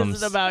problems. Absolutely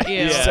isn't about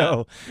you.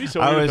 Yeah.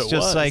 So I was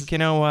just was. like, you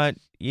know what?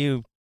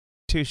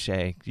 Touche.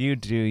 You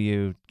do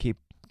you. Keep,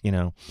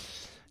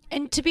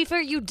 And to be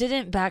fair, you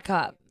didn't back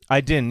up. I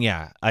didn't,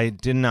 yeah. I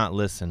did not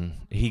listen.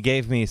 He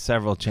gave me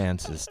several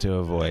chances to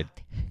avoid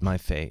my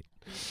fate.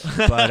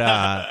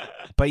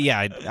 But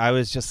yeah, I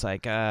was just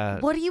like,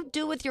 what do you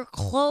do with your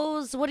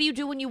clothes? What do you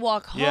do when you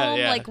walk home?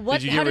 Yeah. Like,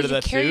 what? Did you How get rid did of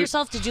you that carry suit?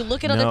 yourself? Did you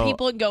look at No. other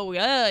people and go,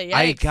 yikes?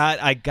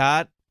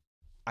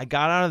 I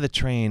got out of the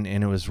train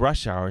and it was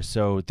rush hour,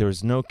 so there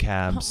was no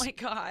cabs. Oh my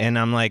God. And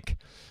I'm like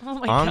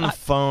on the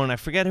phone. I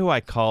forget who I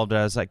called, but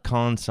I was like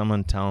calling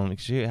someone, telling them,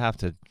 because you have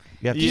to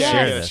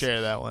share this.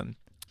 Share that one.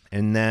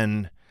 And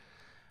then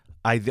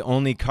the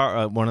only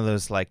car, one of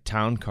those like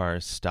town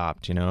cars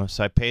stopped,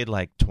 so I paid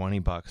like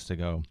 $20 to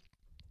go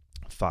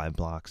 5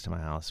 blocks to my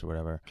house or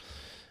whatever.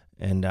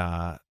 And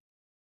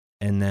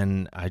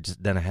then I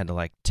had to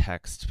like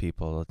text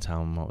people to tell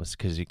them what was,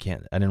 because I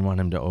didn't want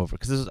him to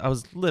because I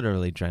was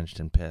literally drenched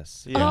in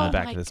piss in the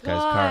back of this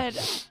guy's car.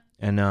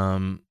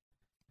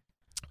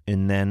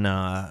 And then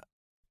I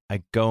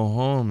go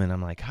home and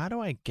I'm like, how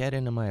do I get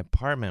into my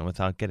apartment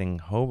without getting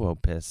hobo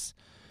piss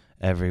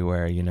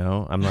everywhere?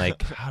 I'm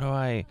like, how do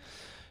I?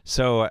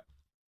 So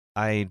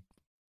I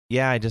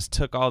just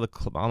took all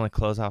my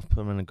clothes off, put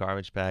them in a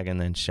garbage bag,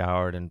 and then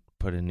showered and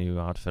put a new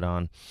outfit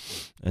on.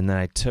 And then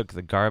I took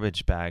the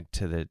garbage bag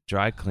to the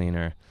dry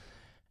cleaner,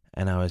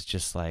 and I was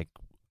just like,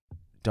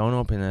 don't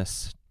open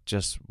this,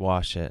 just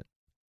wash it,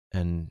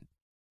 and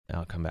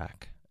I'll come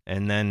back.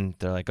 And then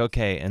they're like,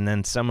 okay. And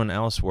then someone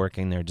else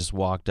working there just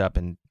walked up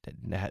and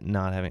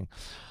not having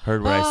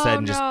heard what I said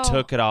and just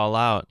took it all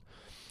out.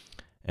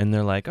 And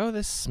they're like, oh,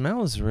 this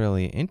smells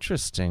really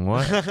interesting.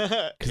 What?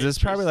 Because it's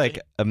probably like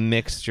a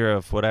mixture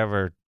of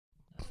whatever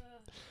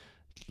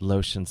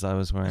lotions I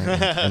was wearing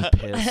and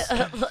piss,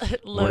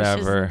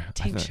 whatever.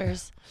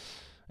 Tinctures.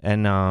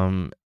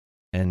 And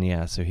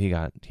yeah, so he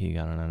got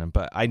on him.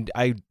 But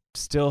I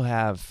still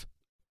have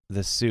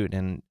the suit,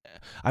 and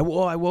I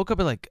woke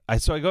up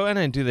at so I go in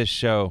and do this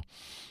show.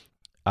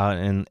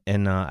 And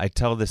I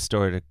tell this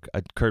story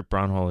to Kurt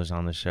Braunholer's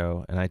on the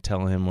show, and I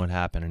tell him what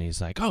happened, and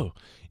he's like, "Oh,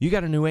 you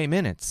got a new 8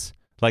 minutes."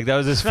 Like that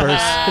was his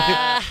first.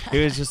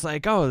 He was just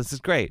like, "Oh, this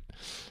is great,"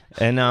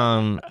 and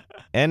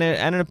it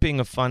ended up being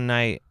a fun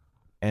night.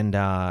 And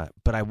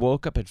but I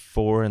woke up at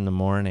 4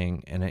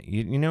 a.m, and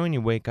you know when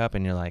you wake up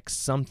and you're like,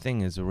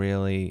 something is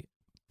really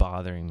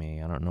bothering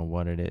me. I don't know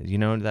what it is. You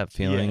know that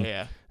feeling?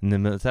 Yeah.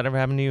 Does that ever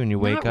happen to you when you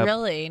wake up? Not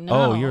really,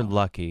 no. Oh, you're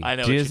lucky. I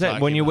know what you're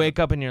talking when you about. wake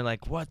up and you're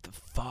like, what the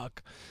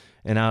fuck?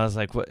 And I was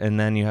like, what? And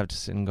then you have to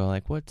sit and go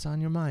like, what's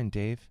on your mind,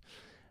 Dave?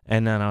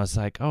 And then I was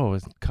like, oh,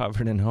 it's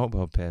covered in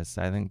hobo piss.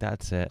 I think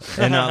that's it.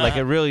 And like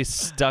it really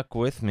stuck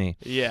with me.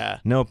 Yeah.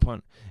 No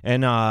pun.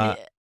 And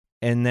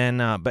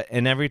then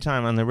and every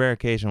time, on the rare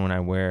occasion when I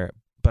wear,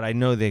 but I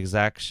know the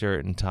exact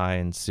shirt and tie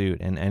and suit,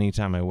 and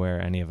anytime I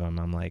wear any of them,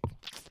 I'm like,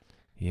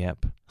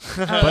 yep.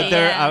 But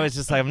I was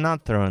just like, I'm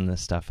not throwing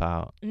this stuff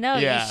out. No,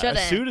 you shouldn't.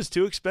 A suit is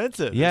too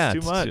expensive. Yeah,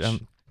 it's too much.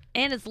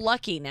 And it's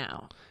lucky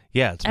now.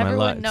 Yeah, it's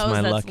Everyone knows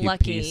my that's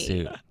lucky pea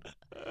suit.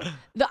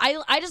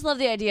 I just love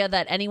the idea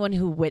that anyone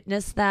who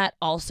witnessed that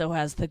also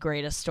has the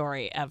greatest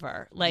story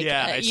ever. Like,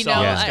 I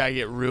saw this guy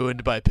get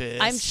ruined by piss.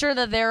 I'm sure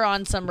that they're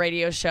on some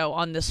radio show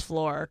on this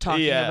floor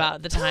talking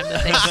about the time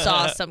that they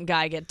saw some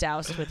guy get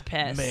doused with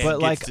piss. Man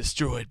gets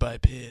destroyed by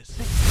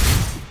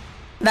piss.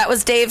 That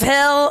was Dave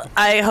Hill.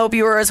 I hope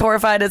you were as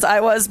horrified as I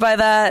was by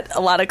that. A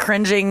lot of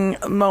cringing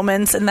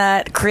moments in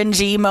that,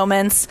 cringy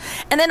moments.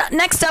 And then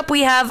next up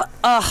we have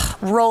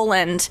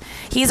Roland.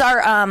 He's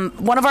our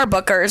one of our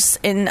bookers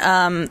in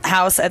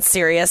house at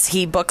Sirius.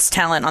 He books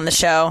talent on the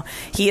show.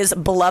 He is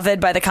beloved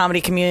by the comedy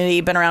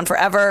community, been around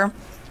forever.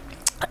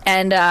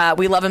 And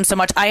we love him so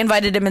much. I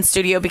invited him in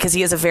studio because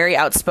he is a very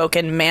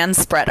outspoken man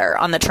spreader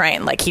on the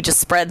train. Like, he just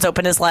spreads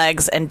open his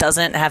legs and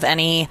doesn't have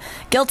any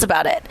guilt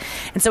about it.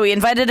 And so we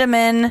invited him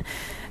in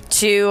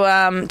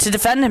to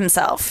defend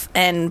himself.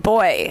 And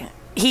boy,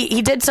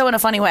 he did so in a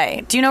funny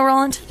way. Do you know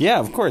Roland? Yeah,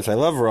 of course. I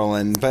love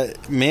Roland.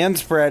 But man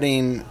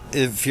spreading,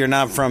 if you're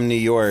not from New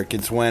York,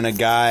 it's when a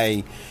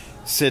guy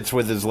sits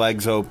with his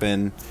legs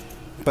open.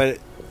 But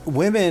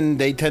women,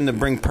 they tend to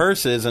bring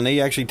purses, and they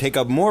actually take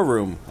up more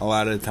room a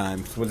lot of the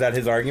time. Was that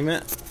his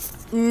argument?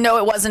 No,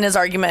 it wasn't his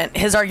argument.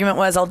 His argument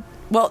was,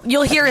 Well,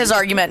 you'll hear his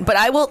argument, but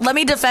let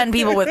me defend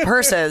people with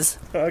purses.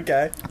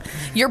 Okay.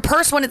 Your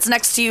purse, when it's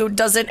next to you,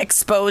 doesn't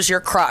expose your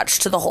crotch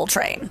to the whole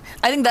train.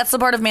 I think that's the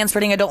part of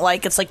manspreading I don't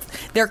like. It's like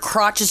their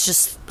crotch is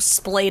just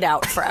splayed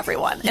out for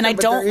everyone, and I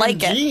don't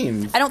like it.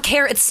 Jeans. I don't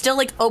care. It's still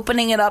like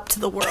opening it up to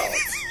the world.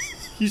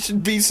 You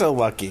should be so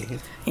lucky.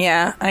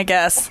 Yeah, I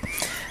guess.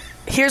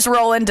 Here's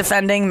Roland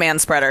defending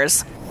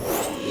manspreaders.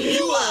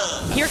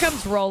 Here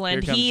comes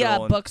Roland. He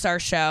books our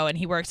show, and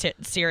he works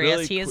at Sirius.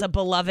 Really he is a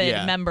beloved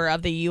member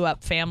of the U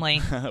Up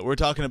family. We're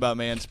talking about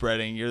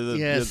manspreading. You're the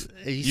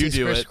you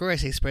do spread, it. Squirt, I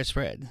say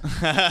spread.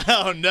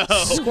 Oh no!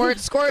 Squirt,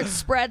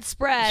 spread.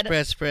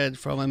 Spread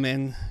for all my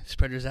men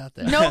spreaders out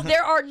there. No,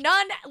 there are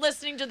none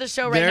listening to the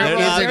show right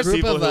now. There are group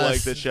people of who us.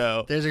 like the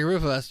show. There's a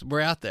group of us.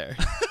 We're out there.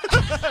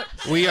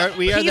 We are.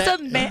 He's a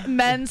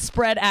men's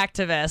spread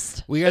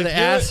activist. We are the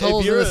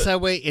assholes in the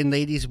subway, and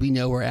ladies, we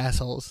know we're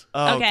assholes.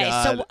 Oh, okay,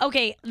 God. so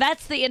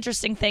that's the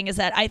interesting thing is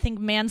that I think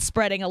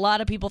manspreading, a lot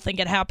of people think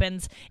it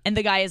happens, and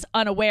the guy is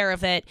unaware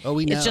of it. Oh,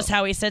 we know. It's just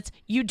how he sits.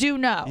 You do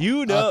know.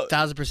 You know,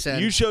 1,000%.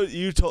 You showed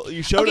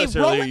okay, us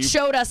earlier. Roland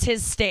showed us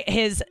his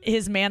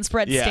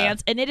manspread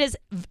stance, and it is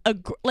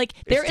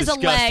there is a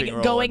leg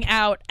disgusting, going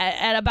out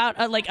at about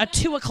a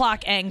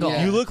 2:00 angle.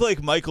 Yeah. You look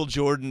like Michael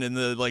Jordan in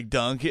the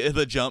dunk,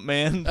 the jump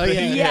man. Oh,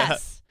 yeah.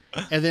 Yes.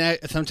 And then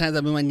sometimes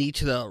I move my knee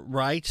to the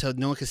right so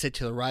no one can sit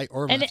to the right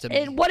or left of me.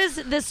 And what is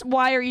this?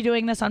 Why are you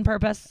doing this on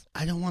purpose?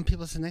 I don't want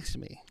people to sit next to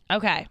me.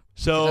 Okay.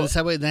 So on the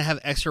subway, then I have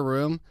extra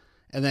room,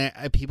 and then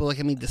people look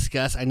at me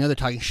disgust. I know they're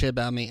talking shit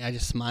about me. I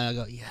just smile. I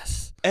go,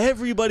 yes.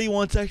 everybody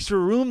wants extra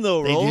room,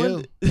 though, They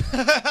Roland. do.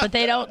 But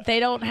they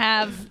don't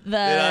have the.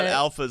 They're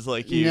not alphas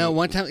like you.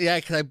 One time,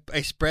 because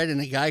I spread, and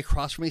the guy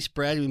across from me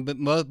spread, and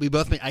we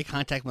both made eye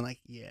contact. We're like,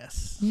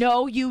 yes.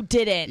 No, you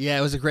didn't. Yeah,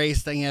 it was the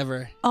greatest thing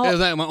ever. Oh. It was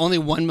like only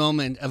one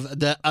moment of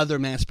the other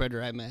man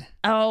spreader I met.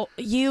 Oh,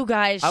 you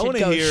guys should I want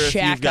go to hear if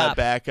shack you've got up.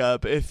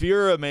 backup. If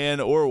you're a man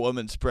or a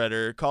woman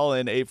spreader, call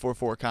in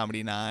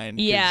 844-COMEDY-9.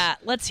 Yeah,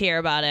 let's hear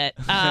about it.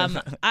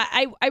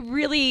 I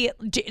really.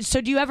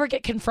 So do you ever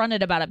get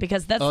confronted about it?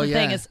 Because that's the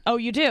thing is,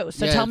 you do.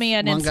 So tell me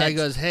an instance. One guy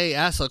goes, "Hey,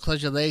 asshole,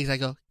 close your legs." I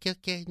go,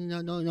 "Okay,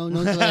 no."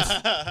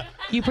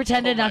 You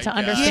pretended not to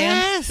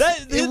understand.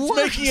 Yes, It's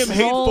making him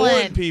hateful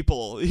in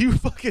people. You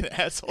fucking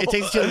asshole. It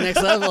takes you to the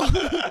next level.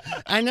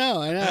 I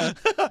know.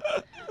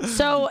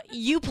 So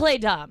you play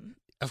dumb.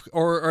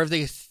 Or if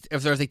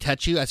they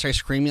touch you, I start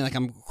screaming like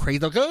I'm crazy.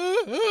 Like,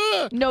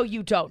 No,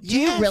 you don't. Do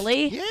you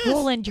really? Yes.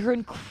 Roland,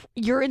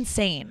 you're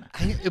insane.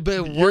 But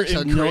it works.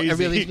 So crazy.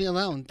 everybody leaves me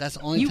alone. That's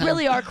the only You time.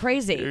 really are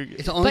crazy.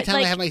 It's the only But, time I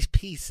like, have my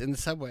peace in the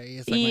subway.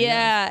 It's like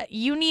yeah,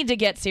 you need to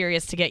get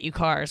serious to get you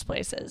cars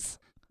places.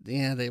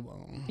 Yeah, they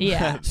won't.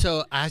 Yeah.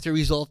 So I have to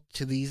resort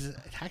to these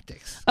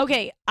tactics.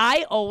 Okay,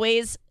 I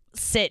always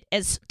sit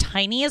as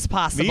tiny as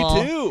possible.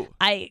 Me too.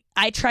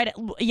 I tried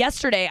to,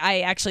 yesterday.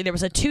 There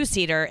was a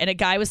 2-seater and a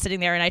guy was sitting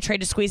there and I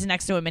tried to squeeze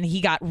next to him and he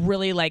got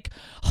really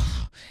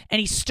and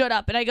he stood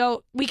up and I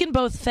go, we can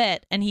both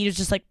fit, and he was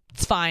just like,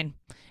 it's fine,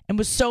 and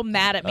was so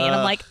mad at me and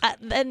I'm like,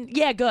 then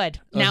yeah, good.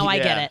 Now I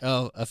get it.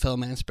 Oh, a fellow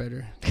man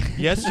spreader.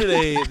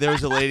 Yesterday, there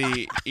was a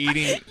lady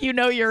eating. You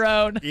know your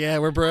own. Yeah,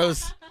 we're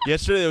bros.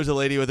 Yesterday, there was a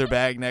lady with her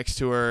bag next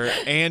to her,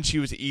 and she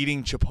was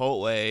eating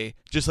Chipotle,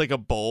 just like a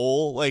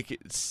bowl,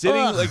 sitting,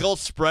 all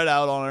spread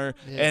out on her.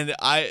 Yeah.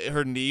 And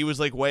her knee was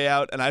way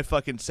out, and I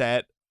fucking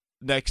sat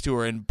next to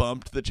her and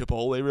bumped the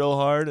Chipotle real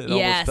hard and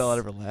almost fell out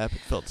of her lap.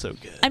 It felt so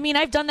good. I mean,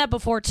 I've done that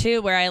before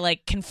too, where I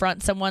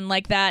confront someone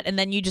like that, and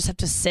then you just have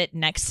to sit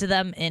next to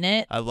them in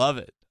it. I love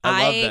it.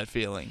 I love that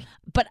feeling.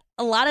 But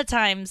a lot of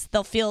times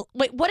they'll feel.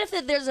 Wait, what if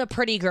there's a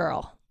pretty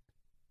girl?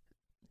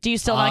 Do you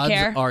still not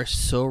care? Odds are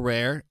so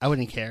rare. I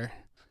wouldn't care.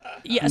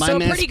 Yeah, My so a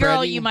man pretty girl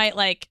spreading- you might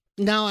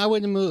No, I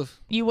wouldn't move.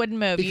 You wouldn't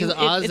move Because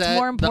it's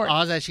more important. the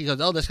odds that she goes,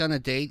 let's go on a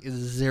date is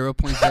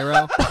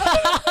 0.0.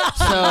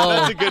 So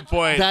That's a good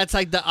point. That's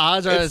the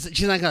odds are.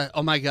 She's not going,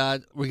 oh my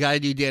God, we got to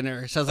do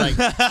dinner. So I was like,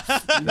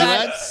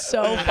 That's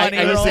so funny.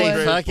 I just say,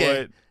 Roland. fuck Great it.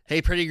 point.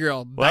 Hey, pretty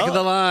girl, back of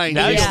the line.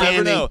 Now You're you'll never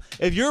standing. know.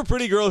 If you're a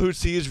pretty girl who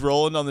sees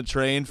Roland on the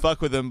train,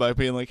 fuck with him by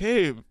being like,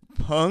 hey,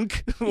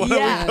 punk, why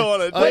Yeah. don't we go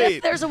on a date? What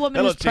if there's a woman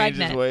That'll who's change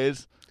pregnant? his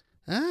ways.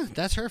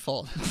 That's her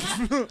fault.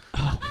 Oh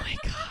my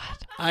God.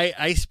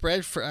 I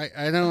spread for.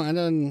 I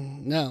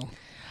don't know.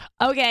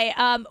 Okay.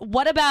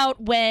 What about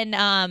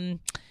when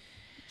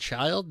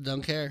Child,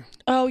 don't care.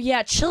 Oh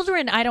yeah,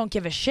 children. I don't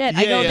give a shit.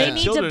 I Yeah, go. yeah. They need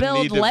to Children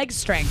build need to- leg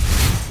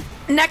strength.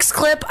 Next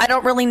clip, I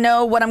don't really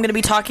know what I'm going to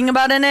be talking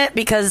about in it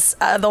because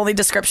the only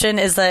description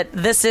is that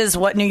this is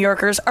what New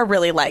Yorkers are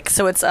really like.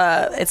 So it's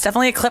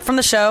definitely a clip from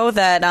the show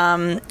that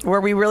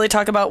where we really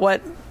talk about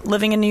what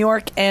living in New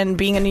York and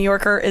being a New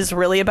Yorker is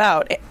really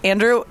about.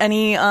 Andrew,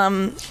 any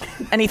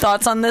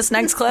thoughts on this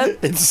next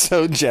clip? It's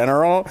so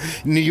general.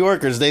 New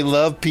Yorkers, they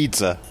love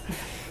pizza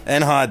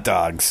and hot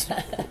dogs.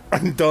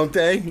 Don't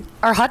they?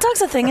 Are hot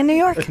dogs a thing in New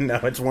York? No,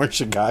 it's more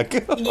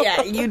Chicago.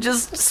 Yeah, you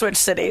just switched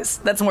cities.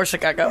 That's more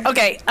Chicago.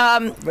 Okay.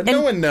 But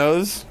no one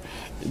knows.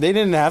 They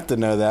didn't have to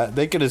know that.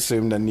 They could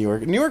assume that New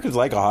York is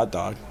like a hot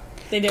dog.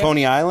 They do.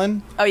 Coney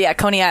Island? Oh, yeah,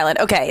 Coney Island.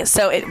 Okay,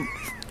 so it...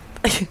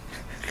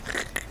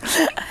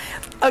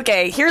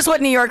 Okay, here's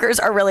what New Yorkers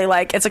are really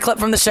like. It's a clip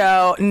from the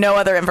show. No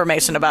other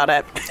information about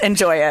it.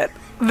 Enjoy it.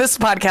 This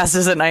podcast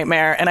is a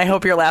nightmare, and I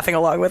hope you're laughing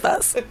along with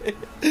us.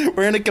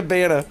 We're in a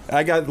cabana.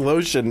 I got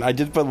lotion. I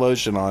did put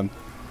lotion on.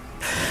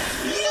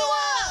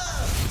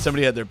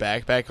 Somebody had their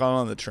backpack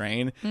on the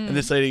train, and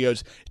this lady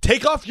goes,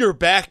 "Take off your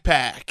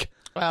backpack."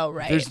 Oh,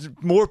 right. There's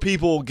more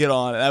people get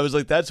on. And I was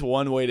like, that's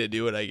one way to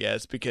do it, I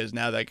guess, because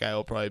now that guy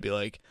will probably be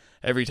like,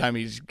 every time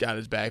he's got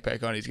his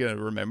backpack on, he's going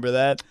to remember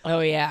that. Oh,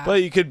 yeah.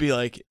 But you could be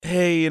like,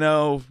 hey, there's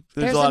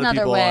a lot of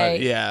people way.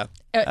 on. Yeah.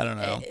 I don't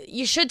know.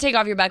 You should take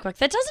off your backpack.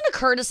 That doesn't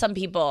occur to some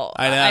people,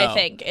 I know. I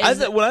think.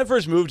 When I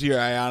first moved here,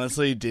 I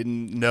honestly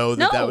didn't know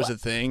that was a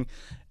thing.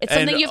 It's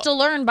something you have to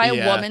learn by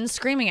a woman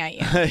screaming at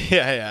you.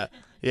 Yeah.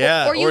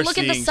 Yeah, or you look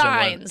at the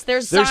signs.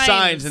 There's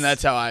signs, and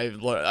that's how I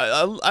learned.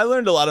 I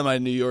learned a lot of my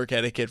New York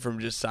etiquette from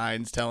just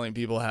signs telling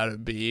people how to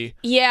be.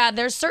 Yeah,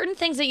 there's certain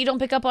things that you don't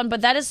pick up on,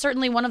 but that is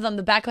certainly one of them,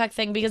 the backpack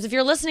thing, because if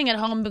you're listening at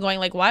home going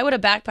like, why would a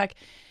backpack...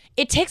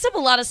 It takes up a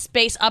lot of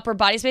space, upper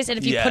body space, and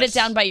if you put it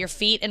down by your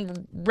feet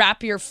and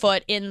wrap your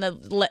foot in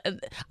the...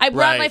 I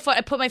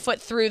put my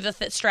foot through the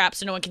strap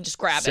so no one can just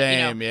grab it.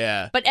 Same,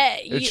 yeah. But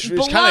it's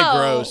below, kind of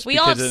gross. We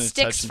all have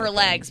sticks for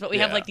legs, but we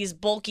have like these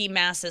bulky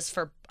masses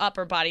for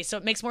upper body, so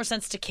it makes more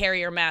sense to carry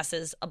your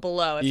masses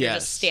below if you're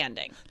just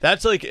standing.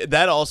 That's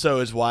that also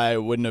is why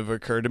it wouldn't have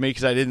occurred to me,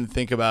 because I didn't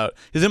think about...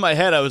 Because in my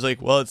head, I was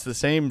like, well, it's the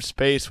same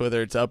space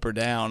whether it's up or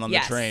down on the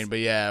train, but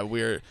yeah,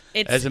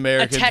 it's as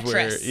Americans, a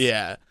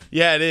Tetris.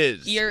 Yeah, it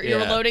is.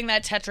 You're loading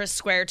that Tetris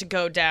square to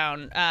go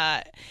down.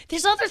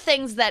 There's other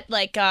things that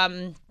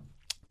I'm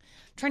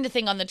trying to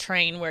think on the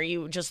train where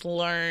you just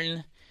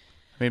learn.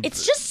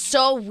 It's just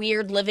so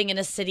weird living in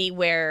a city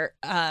where,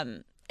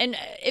 and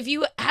if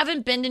you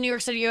haven't been to New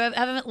York City, you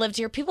haven't lived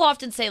here, people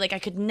often say like, I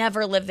could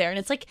never live there. And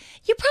it's like,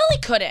 you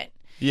probably couldn't.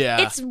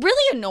 Yeah. It's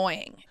really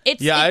annoying.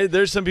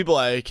 There's some people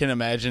I can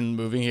imagine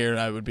moving here and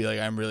I would be like,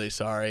 I'm really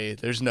sorry.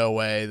 There's no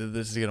way that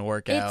this is going to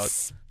work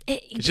out.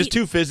 It's just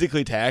too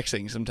physically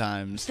taxing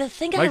sometimes. The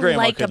thing My I grandma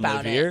like couldn't about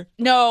live here.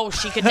 No,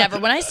 she could never.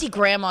 When I see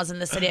grandmas in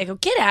the city, I go,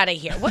 get out of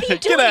here. What are you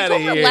doing? Go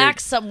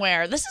relax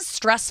somewhere. This is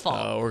stressful.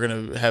 Oh, we're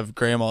going to have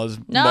grandmas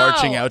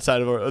marching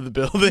outside of the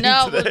building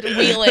today.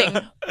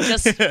 Wheeling,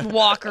 just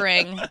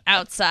walkering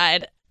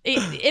outside.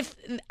 If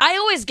I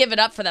always give it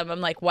up for them.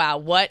 I'm like, wow,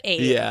 what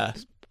a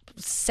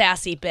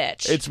sassy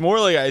bitch. It's more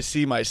like I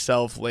see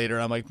myself later.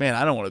 I'm like, man,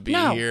 I don't want to be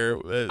here.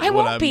 I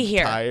won't be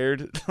here.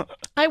 Tired.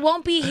 I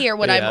won't be here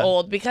when I'm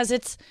old because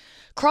it's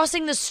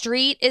crossing the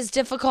street is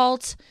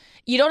difficult.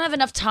 You don't have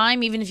enough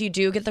time, even if you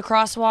do get the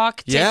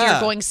crosswalk. If you're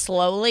going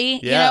slowly.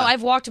 Yeah.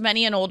 I've walked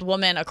many an old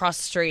woman across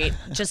the street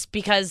just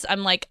because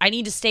I'm like, I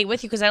need to stay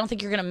with you because I don't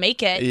think you're gonna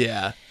make it.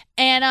 Yeah.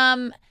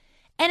 And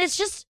it's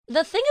just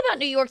the thing about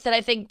New York that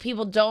I think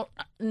people don't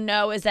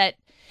know is that.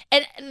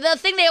 And the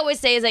thing they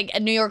always say is like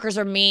New Yorkers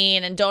are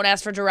mean and don't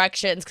ask for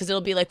directions because it'll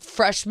be like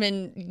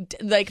freshman,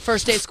 like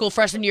first day of school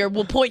freshman year,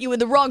 we'll point you in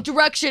the wrong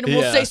direction and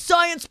we'll say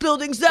science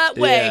buildings that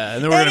way. Yeah,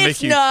 and then we're gonna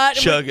make you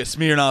chug a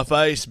Smirnoff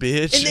Ice,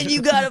 bitch. And then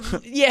you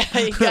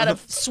gotta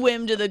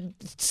swim to the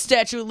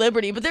Statue of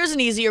Liberty. But there's an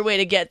easier way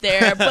to get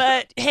there.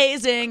 But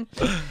hazing.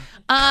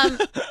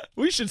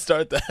 We should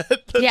start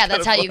that.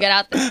 That's how you get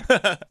out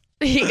there.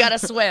 You gotta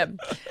swim.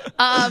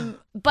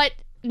 But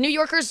New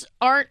Yorkers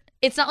aren't.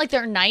 It's not like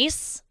they're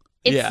nice.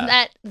 It's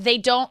that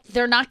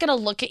they're not going to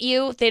look at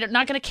you. They're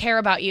not going to care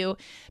about you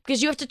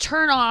because you have to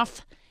turn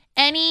off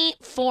any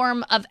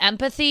form of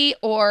empathy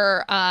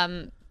or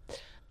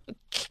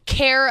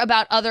care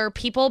about other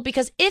people.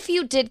 Because if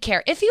you did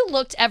care, if you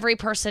looked every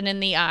person in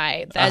the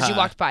eye as you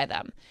walked by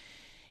them,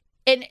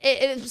 and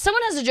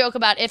someone has a joke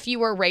about if you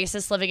were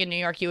racist living in New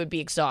York, you would be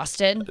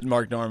exhausted.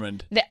 Mark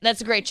Normand. That's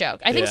a great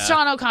joke. I think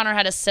Sean O'Connor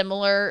had a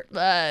similar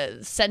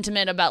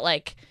sentiment about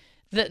like,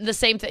 the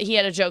same thing. He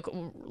had a joke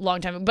a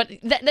long time ago, but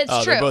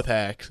that's true. They're both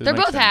hacks. They're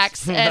both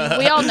hacks, and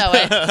we all know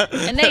it,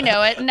 and they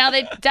know it, and now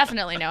they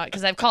definitely know it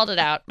because I've called it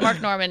out. Mark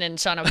Normand and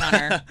Sean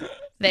O'Connor,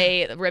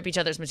 they rip each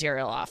other's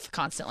material off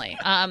constantly.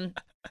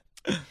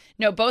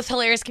 No, both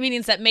hilarious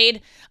comedians that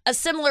made a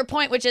similar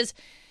point, which is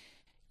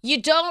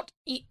you don't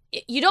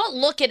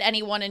look at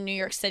anyone in New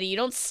York City. You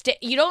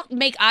don't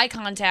make eye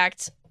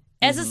contact.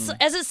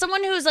 As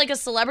someone who's like a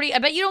celebrity, I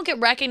bet you don't get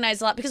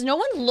recognized a lot because no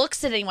one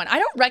looks at anyone. I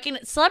don't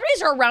recognize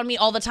celebrities are around me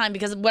all the time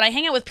because when I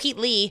hang out with Pete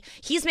Lee,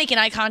 he's making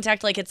eye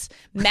contact like it's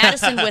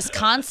Madison,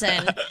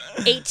 Wisconsin,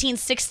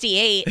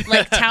 1868,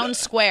 like Town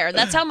Square.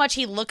 That's how much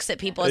he looks at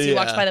people as he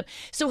walks by them.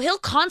 So he'll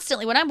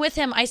constantly, when I'm with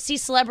him, I see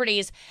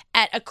celebrities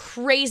at a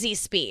crazy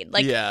speed.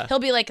 Like he'll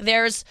be like,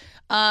 "There's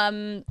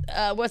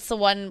what's the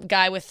one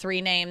guy with 3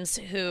 names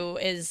who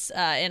is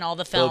in all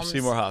the films?"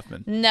 Philip Seymour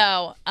Hoffman.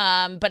 No,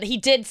 but he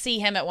did see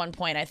him at one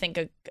point. I think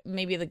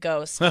maybe the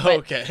ghost. But,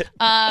 okay.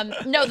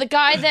 No, the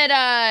guy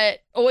that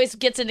always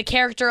gets into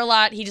character a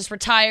lot. He just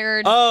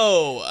retired.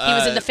 Oh, he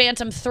was in the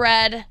Phantom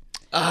Thread.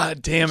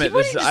 Damn it!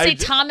 People need to say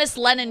Thomas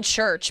Lennon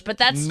Church, but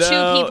that's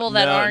two people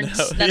that are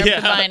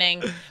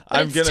combining.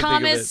 But it's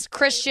Thomas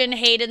Christian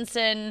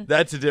Haydenson.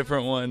 That's a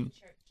different one.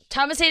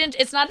 Thomas Hayden.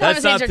 It's not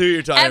Thomas That's Hayden. not who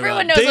you're talking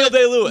Everyone about. knows Daniel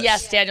Day-Lewis.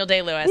 Yes, Daniel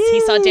Day-Lewis. He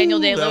saw Daniel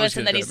Day-Lewis,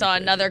 and then he gonna saw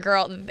drive me another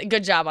girl.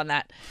 Good job on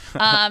that.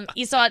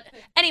 He saw.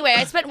 Anyway,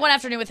 I spent one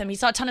afternoon with him. He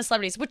saw a ton of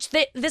celebrities, which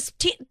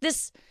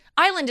this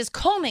island is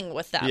combing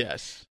with them.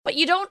 Yes. But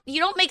you don't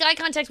make eye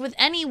contact with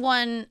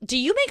anyone. Do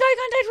you make eye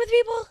contact with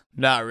people?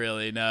 Not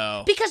really,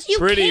 no. Because you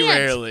Pretty can't.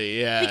 rarely,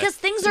 yeah. Because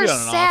things Maybe are on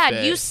an off sad.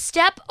 day. You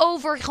step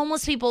over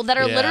homeless people that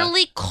are Yeah.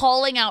 literally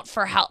calling out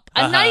for help.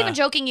 I'm not even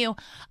joking you.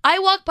 I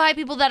walk by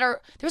people that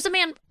are, there was a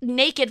man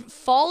naked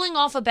falling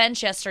off a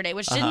bench yesterday,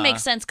 which didn't make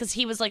sense because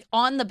he was like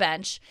on the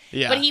bench.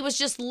 Yeah. But he was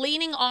just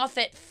leaning off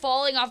it,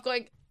 falling off,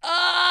 going,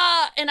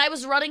 ah! And I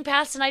was running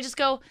past and I just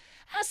go,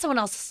 someone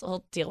else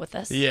will deal with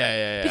this.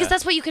 Yeah. Because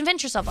that's what you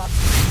convince yourself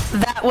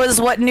of. That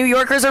was what New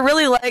Yorkers are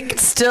really like.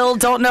 Still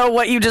don't know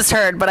what you just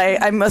heard, but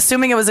I'm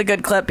assuming it was a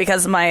good clip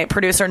because my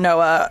producer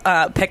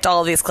Noah picked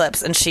all of these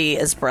clips, and she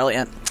is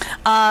brilliant.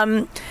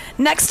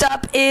 Next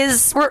up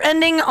is we're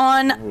ending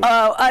on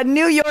a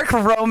New York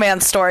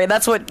romance story.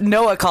 That's what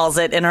Noah calls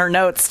it in her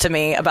notes to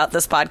me about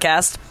this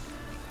podcast.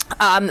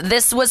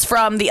 This was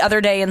from the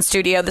other day in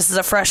studio. This is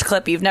a fresh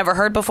clip you've never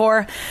heard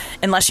before,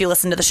 unless you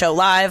listen to the show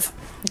live.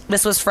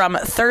 This was from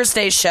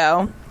Thursday's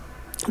show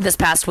this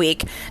past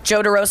week.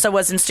 Joe DeRosa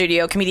was in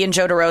studio, comedian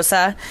Joe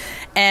DeRosa,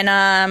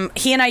 and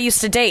he and I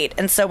used to date,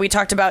 and so we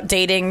talked about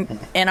dating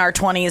in our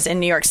 20s in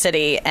New York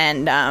City,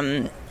 and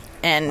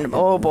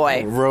oh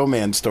boy.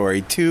 Romance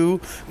story. 2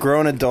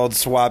 grown adults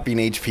swapping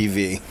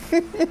HPV.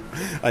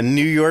 A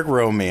New York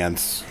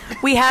romance.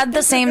 We had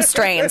the same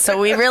strain, so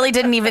we really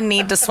didn't even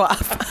need to swap.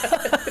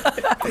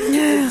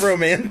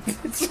 Romantic.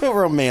 It's so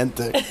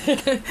romantic.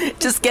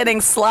 Just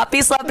getting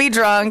sloppy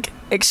drunk,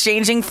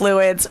 exchanging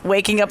fluids,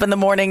 waking up in the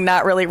morning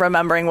not really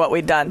remembering what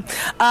we'd done.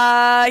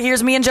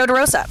 Here's me and Joe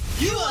DeRosa.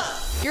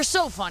 You're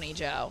so funny,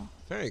 Joe.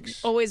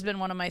 Thanks. Always been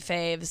one of my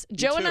faves.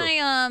 Joe and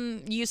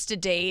I used to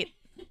date.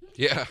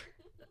 Yeah.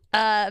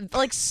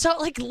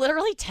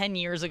 Literally 10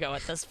 years ago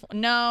at this point.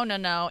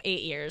 No,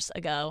 8 years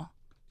ago.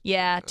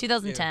 Yeah,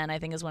 2010 I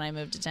think is when I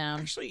moved to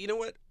town. Actually, you know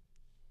what?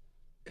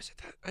 Is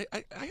it that?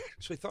 I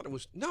actually thought it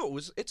was. No,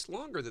 it's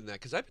longer than that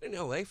because I've been in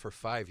LA for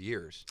 5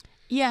 years.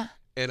 Yeah.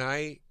 And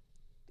I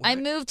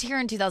moved here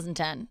in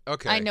 2010.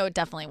 Okay. I know it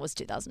definitely was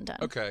 2010.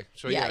 Okay.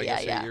 So I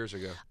guess 8 years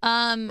ago.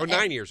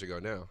 9 years ago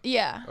now.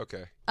 Yeah.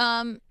 Okay.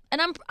 And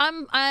I'm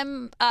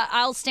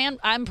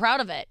proud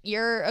of it.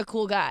 You're a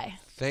cool guy.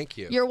 Thank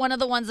you. You're one of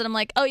the ones that I'm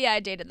like, oh yeah, I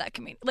dated that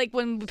comedian. Like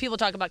when people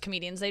talk about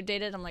comedians they've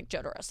dated, I'm like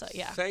Joe DeRosa.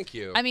 Yeah. Thank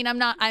you. I mean,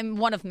 I'm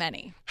one of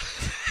many.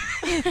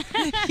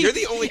 You're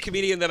the only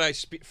comedian that I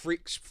speak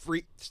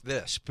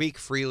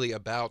freely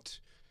about.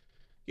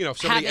 You know, if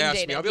somebody Having asks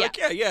dated, me, I'll be like,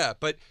 yeah,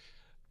 but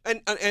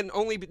and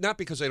only not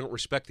because I don't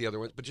respect the other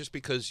ones, but just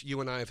because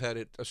you and I have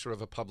had a sort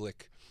of a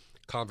public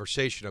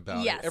conversation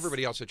about it.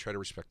 Everybody else, I try to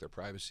respect their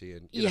privacy,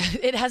 and you know.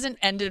 It hasn't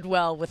ended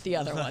well with the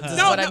other ones. Is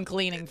what I'm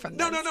gleaning from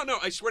this. No.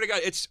 I swear to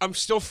God, I'm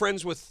still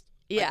friends with.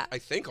 Yeah, I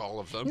think all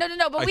of them.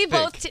 No, but we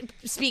both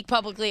speak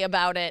publicly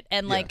about it,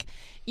 and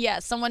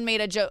someone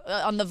made a joke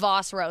on the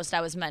Voss roast. I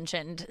was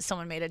mentioned.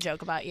 Someone made a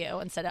joke about you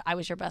and said I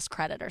was your best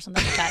credit or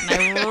something like that,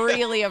 and I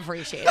really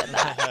appreciated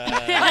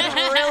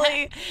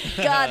that.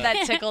 God,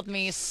 that tickled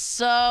me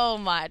so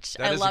much.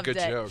 I loved it. That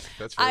is a good joke.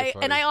 That's very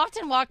funny. And I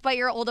often walk by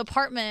your old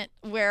apartment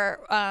where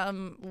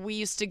we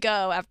used to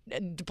go after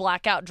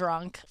blackout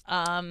drunk.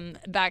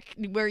 Back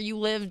where you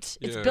lived.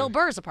 It's Bill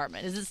Burr's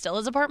apartment. Is it still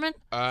his apartment?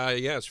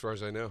 Yeah, as far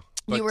as I know.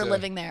 But, you were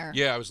living there.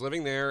 Yeah, I was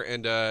living there,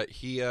 and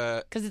he.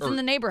 Because it's in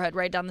the neighborhood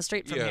right down the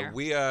street from here.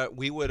 Yeah,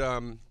 we would.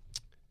 I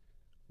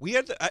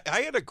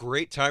had a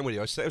great time with you.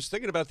 I was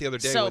thinking about the other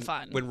day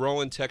when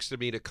Roland texted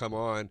me to come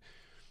on.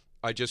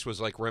 I just was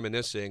like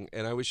reminiscing,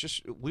 and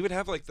we would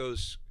have like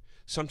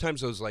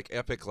sometimes those like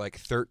epic like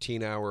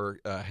 13-hour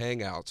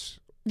hangouts.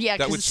 Yeah,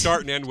 that would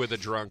start and end with a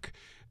drunk,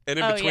 and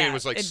in between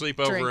was like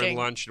sleepover drinking. and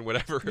lunch and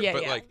whatever. Yeah,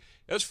 but like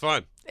it was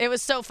fun. It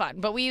was so fun,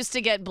 but we used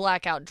to get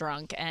blackout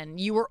drunk, and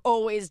you were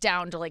always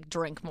down to like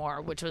drink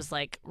more, which was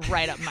like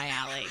right up my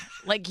alley.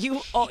 Like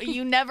you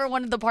never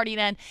wanted the party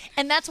to end,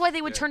 and that's why they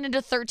would turn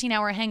into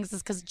 13-hour hangs,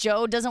 is because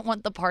Joe doesn't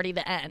want the party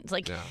to end.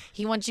 Like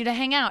he wants you to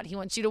hang out, he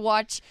wants you to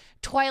watch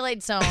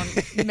Twilight Zone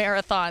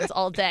marathons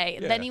all day.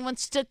 Yeah. Then he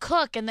wants to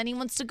cook, and then he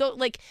wants to go.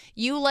 Like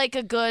you like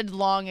a good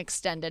long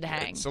extended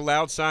hang. It's a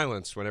loud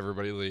silence when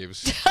everybody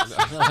leaves.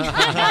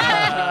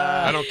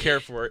 I don't care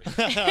for it.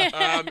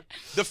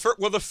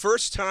 The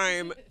first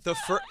time,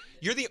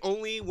 you're the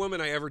only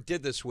woman I ever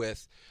did this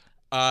with.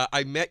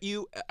 I met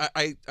you.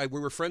 We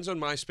were friends on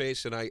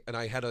MySpace, and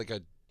I had like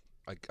a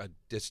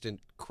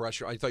distant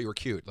crush. I thought you were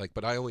cute,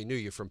 but I only knew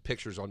you from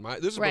pictures on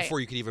This is before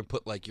you could even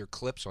put like your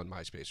clips on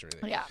MySpace or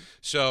anything. Yeah.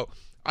 So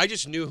I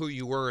just knew who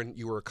you were, and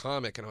you were a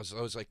comic, and I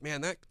was like,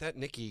 man, that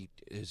Nikki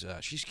is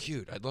she's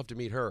cute. I'd love to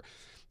meet her.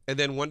 And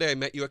then one day I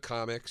met you at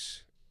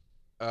Comics,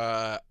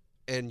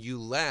 and you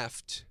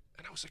left,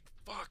 and I was like,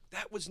 fuck,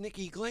 that was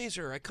Nikki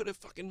Glazer. I could have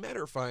fucking met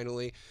her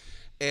finally.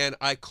 And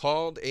I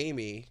called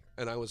Amy,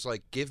 and I was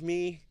like, give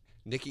me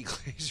Nikki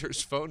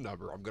Glazer's phone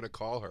number. I'm going to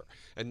call her.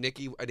 And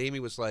Amy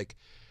was like,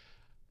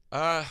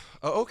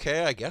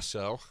 Okay, I guess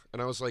so.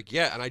 And I was like,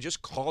 yeah. And I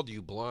just called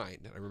you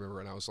blind. I remember,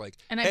 and I was like,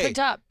 and I hey, picked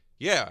up.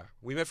 Yeah,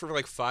 we met for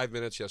like 5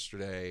 minutes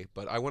yesterday,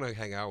 but I want to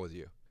hang out with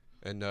you.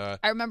 And I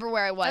remember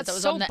where I was. That's I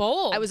was so on the,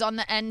 bold. I was on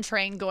the N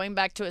train going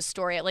back to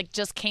Astoria. It like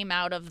just came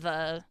out of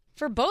the.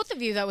 For both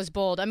of you, that was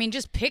bold. I mean,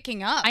 just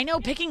picking up. I know,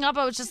 picking up.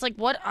 I was just like,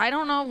 "What? I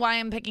don't know why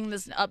I'm picking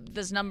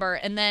this number."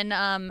 And then,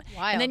 and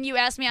then you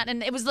asked me out,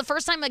 and it was the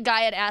first time a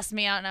guy had asked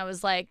me out, and I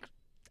was like,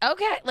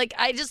 "Okay." Like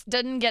I just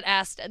didn't get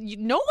asked.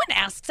 No one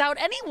asks out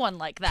anyone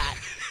like that,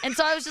 and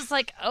so I was just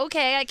like,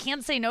 "Okay, I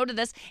can't say no to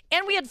this."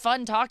 And we had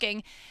fun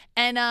talking,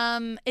 and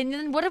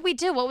then what did we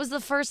do? What was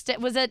the first?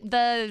 Was it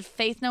the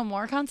Faith No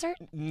More concert?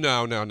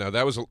 No.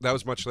 That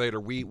was much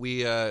later.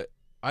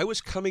 I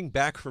was coming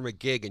back from a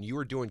gig, and you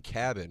were doing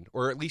Cabin,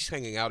 or at least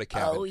hanging out at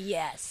Cabin. Oh,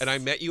 yes. And I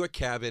met you at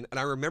Cabin, and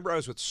I remember I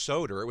was with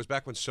Soder. It was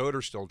back when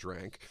Soder still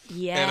drank.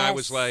 Yes. And I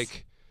was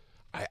like,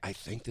 I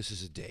think this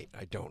is a date.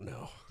 I don't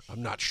know.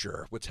 I'm not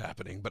sure what's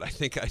happening, but I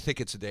think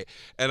it's a date.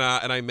 And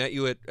I met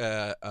you at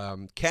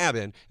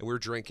Cabin, and we were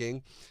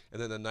drinking,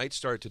 and then the night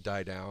started to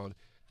die down.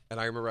 And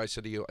I remember I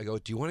said to you, I go,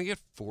 do you want to get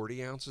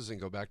 40 ounces and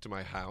go back to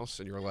my house?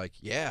 And you were like,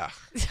 yeah.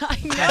 I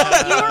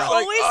know. You were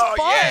always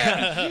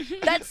fun. Yeah.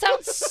 That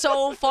sounds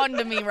so fun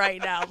to me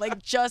right now.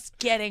 Like just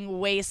getting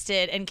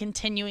wasted and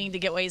continuing to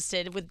get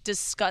wasted with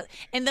disgust.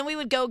 And then we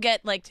would go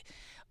get like,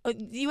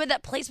 you had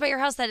that place by your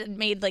house that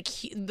made like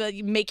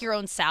the make your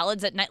own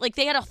salads at night. Like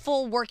they had a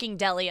full working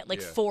deli at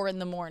like 4 a.m.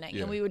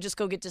 and we would just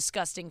go get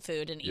disgusting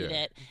food and eat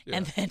it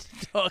and then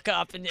hook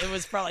up, and it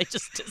was probably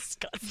just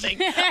disgusting.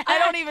 I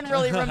don't even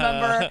really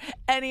remember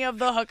any of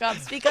the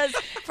hookups because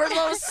first of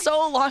all it was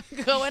so long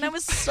ago and I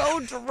was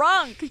so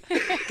drunk.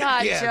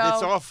 God, yeah,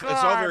 Joe, it's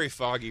all very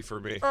foggy for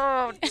me.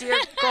 Oh dear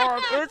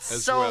God,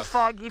 it's so well.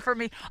 foggy for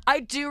me. I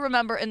do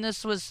remember, and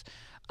this was.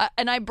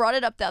 And I brought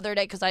it up the other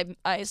day because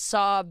I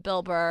saw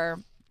Bill Burr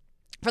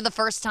for the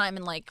first time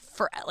in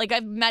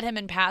I've met him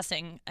in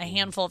passing a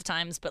handful of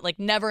times, but like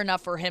never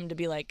enough for him to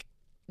be like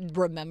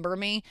remember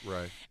me.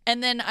 Right.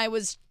 And then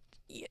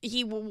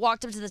he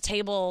walked up to the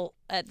table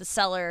at the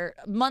Cellar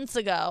months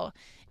ago,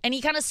 and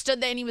he kind of stood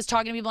there and he was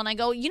talking to people, and I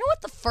go, you know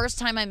what? The first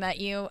time I met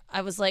you,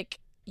 I was like.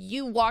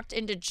 You walked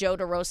into Joe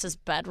DeRosa's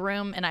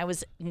bedroom and I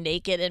was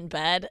naked in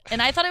bed.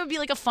 And I thought it would be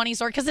like a funny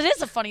story because it is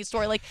a funny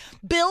story. Like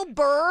Bill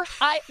Burr,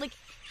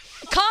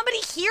 comedy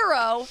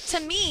hero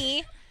to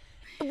me,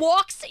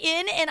 walks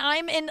in and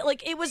I'm in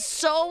it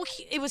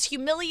was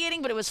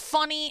humiliating, but it was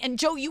funny. And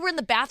Joe, you were in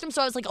the bathroom,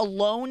 so I was like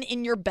alone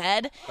in your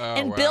bed.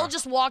 And wow. Bill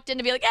just walked in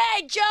to be like,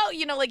 hey, Joe,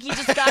 he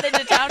just got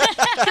into town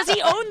because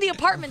he owned the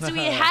apartment, so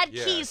he had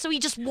keys. So he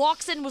just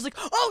walks in and was like,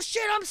 oh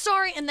shit, I'm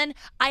sorry. And then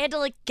I had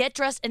to get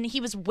dressed, and he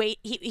was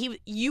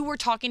you were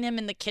talking to him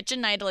in the kitchen,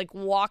 and I had to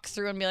walk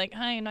through and be like,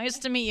 hi, nice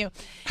to meet you.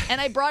 And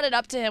I brought it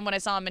up to him when I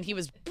saw him, and he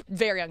was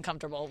very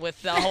uncomfortable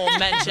with the whole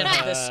mention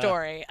of this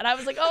story. And I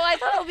was like, oh, I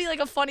thought it would be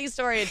a funny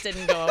story. It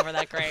didn't go over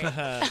that great.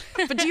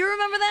 But do you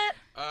remember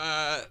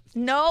that?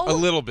 No? A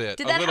little bit.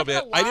 Did that a little bit.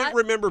 happen a lot? I didn't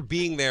remember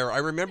being there.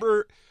 I'm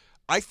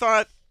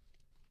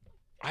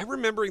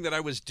remembering that I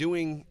was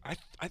doing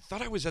I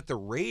thought I was at the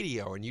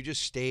radio and you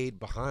just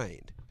stayed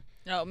behind.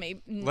 Oh, maybe.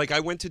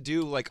 I went to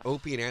do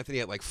Opie and Anthony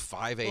at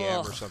 5 a.m.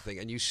 or something,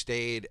 and you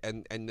stayed,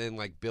 and then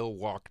Bill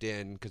walked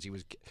in because he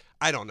was,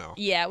 I don't know.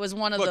 Yeah, it was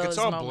one of those it's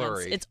all moments.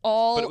 blurry. It's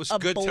all but it was a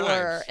good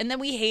blur. times. And then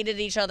we hated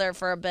each other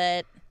for a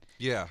bit.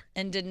 Yeah.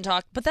 And didn't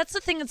talk. But that's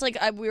the thing. It's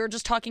we were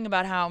just talking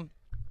about how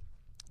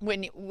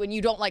when you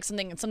don't like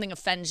something and something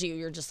offends you,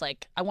 you're just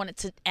I want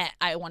to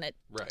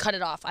cut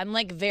it off. I'm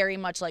very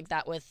much like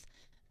that with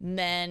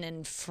men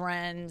and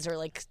friends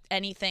or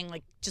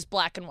anything just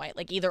black and white,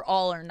 either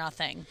all or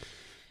nothing.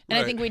 And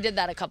I think we did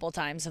that a couple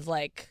times of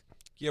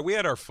Yeah, we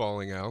had our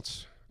falling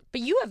outs.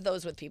 But you have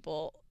those with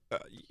people.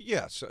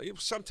 Yeah, so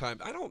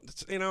sometimes I don't,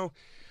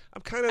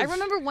 I'm kind of. I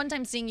remember one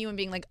time seeing you and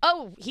being like,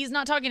 oh, he's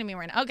not talking to me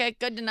right now. Okay,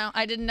 good to know.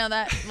 I didn't know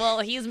that. Well,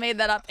 he's made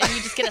that up. And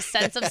you just get a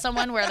sense of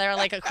someone where they're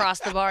across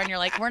the bar and you're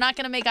like, we're not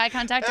going to make eye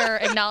contact or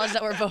acknowledge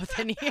that we're both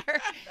in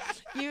here.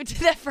 You did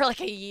that for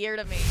a year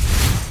to me.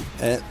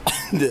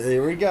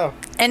 Here we go.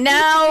 And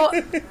now,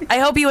 I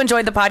hope you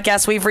enjoyed the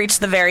podcast. We've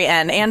reached the very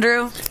end.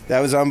 Andrew?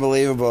 That was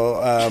unbelievable.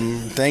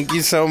 Thank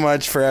you so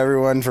much for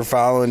everyone for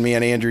following me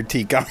on Andrew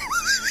T. Collin.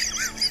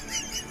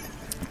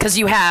 Because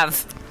you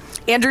have.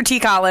 Andrew T.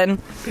 Collin.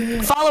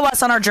 Follow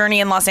us on our journey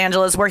in Los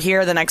Angeles. We're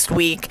here the next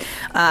week.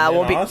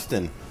 We'll be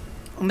Austin.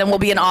 And then we'll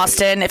be in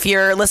Austin. If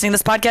you're listening to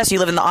this podcast, you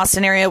live in the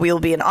Austin area, we will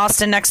be in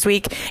Austin next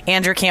week.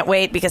 Andrew can't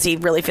wait because he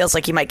really feels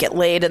like he might get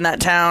laid in that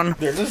town.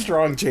 There's a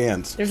strong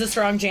chance. There's a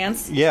strong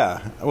chance?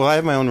 Yeah. Well, I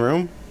have my own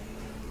room.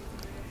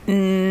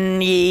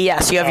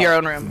 Yes, you have your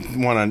own room.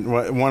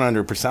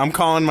 100%. I'm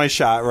calling my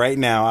shot right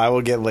now. I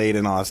will get laid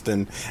in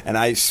Austin. And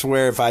I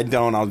swear if I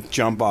don't, I'll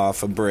jump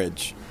off a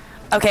bridge.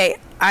 Okay.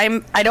 I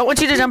don't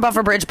want you to jump off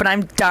a bridge, but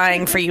I'm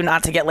dying for you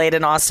not to get laid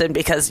in Austin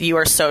because you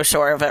are so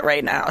sure of it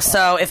right now.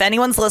 So if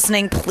anyone's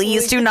listening,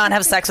 please do not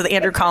have sex with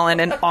Andrew Collin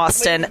in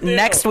Austin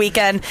next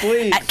weekend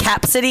at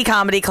Cap City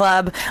Comedy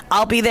Club.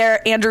 I'll be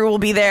there. Andrew will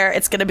be there.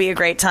 It's going to be a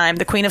great time.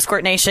 The Queen of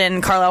Squirt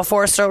Nation, Carlisle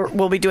Forrester,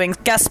 will be doing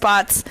guest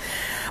spots.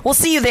 We'll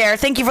see you there.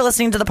 Thank you for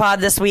listening to the pod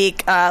this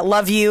week.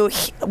 Love you.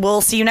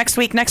 We'll see you next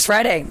week, next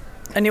Friday.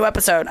 A new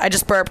episode. I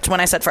just burped when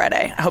I said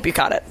Friday. I hope you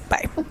caught it.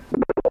 Bye.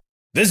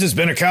 This has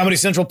been a Comedy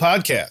Central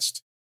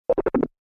podcast.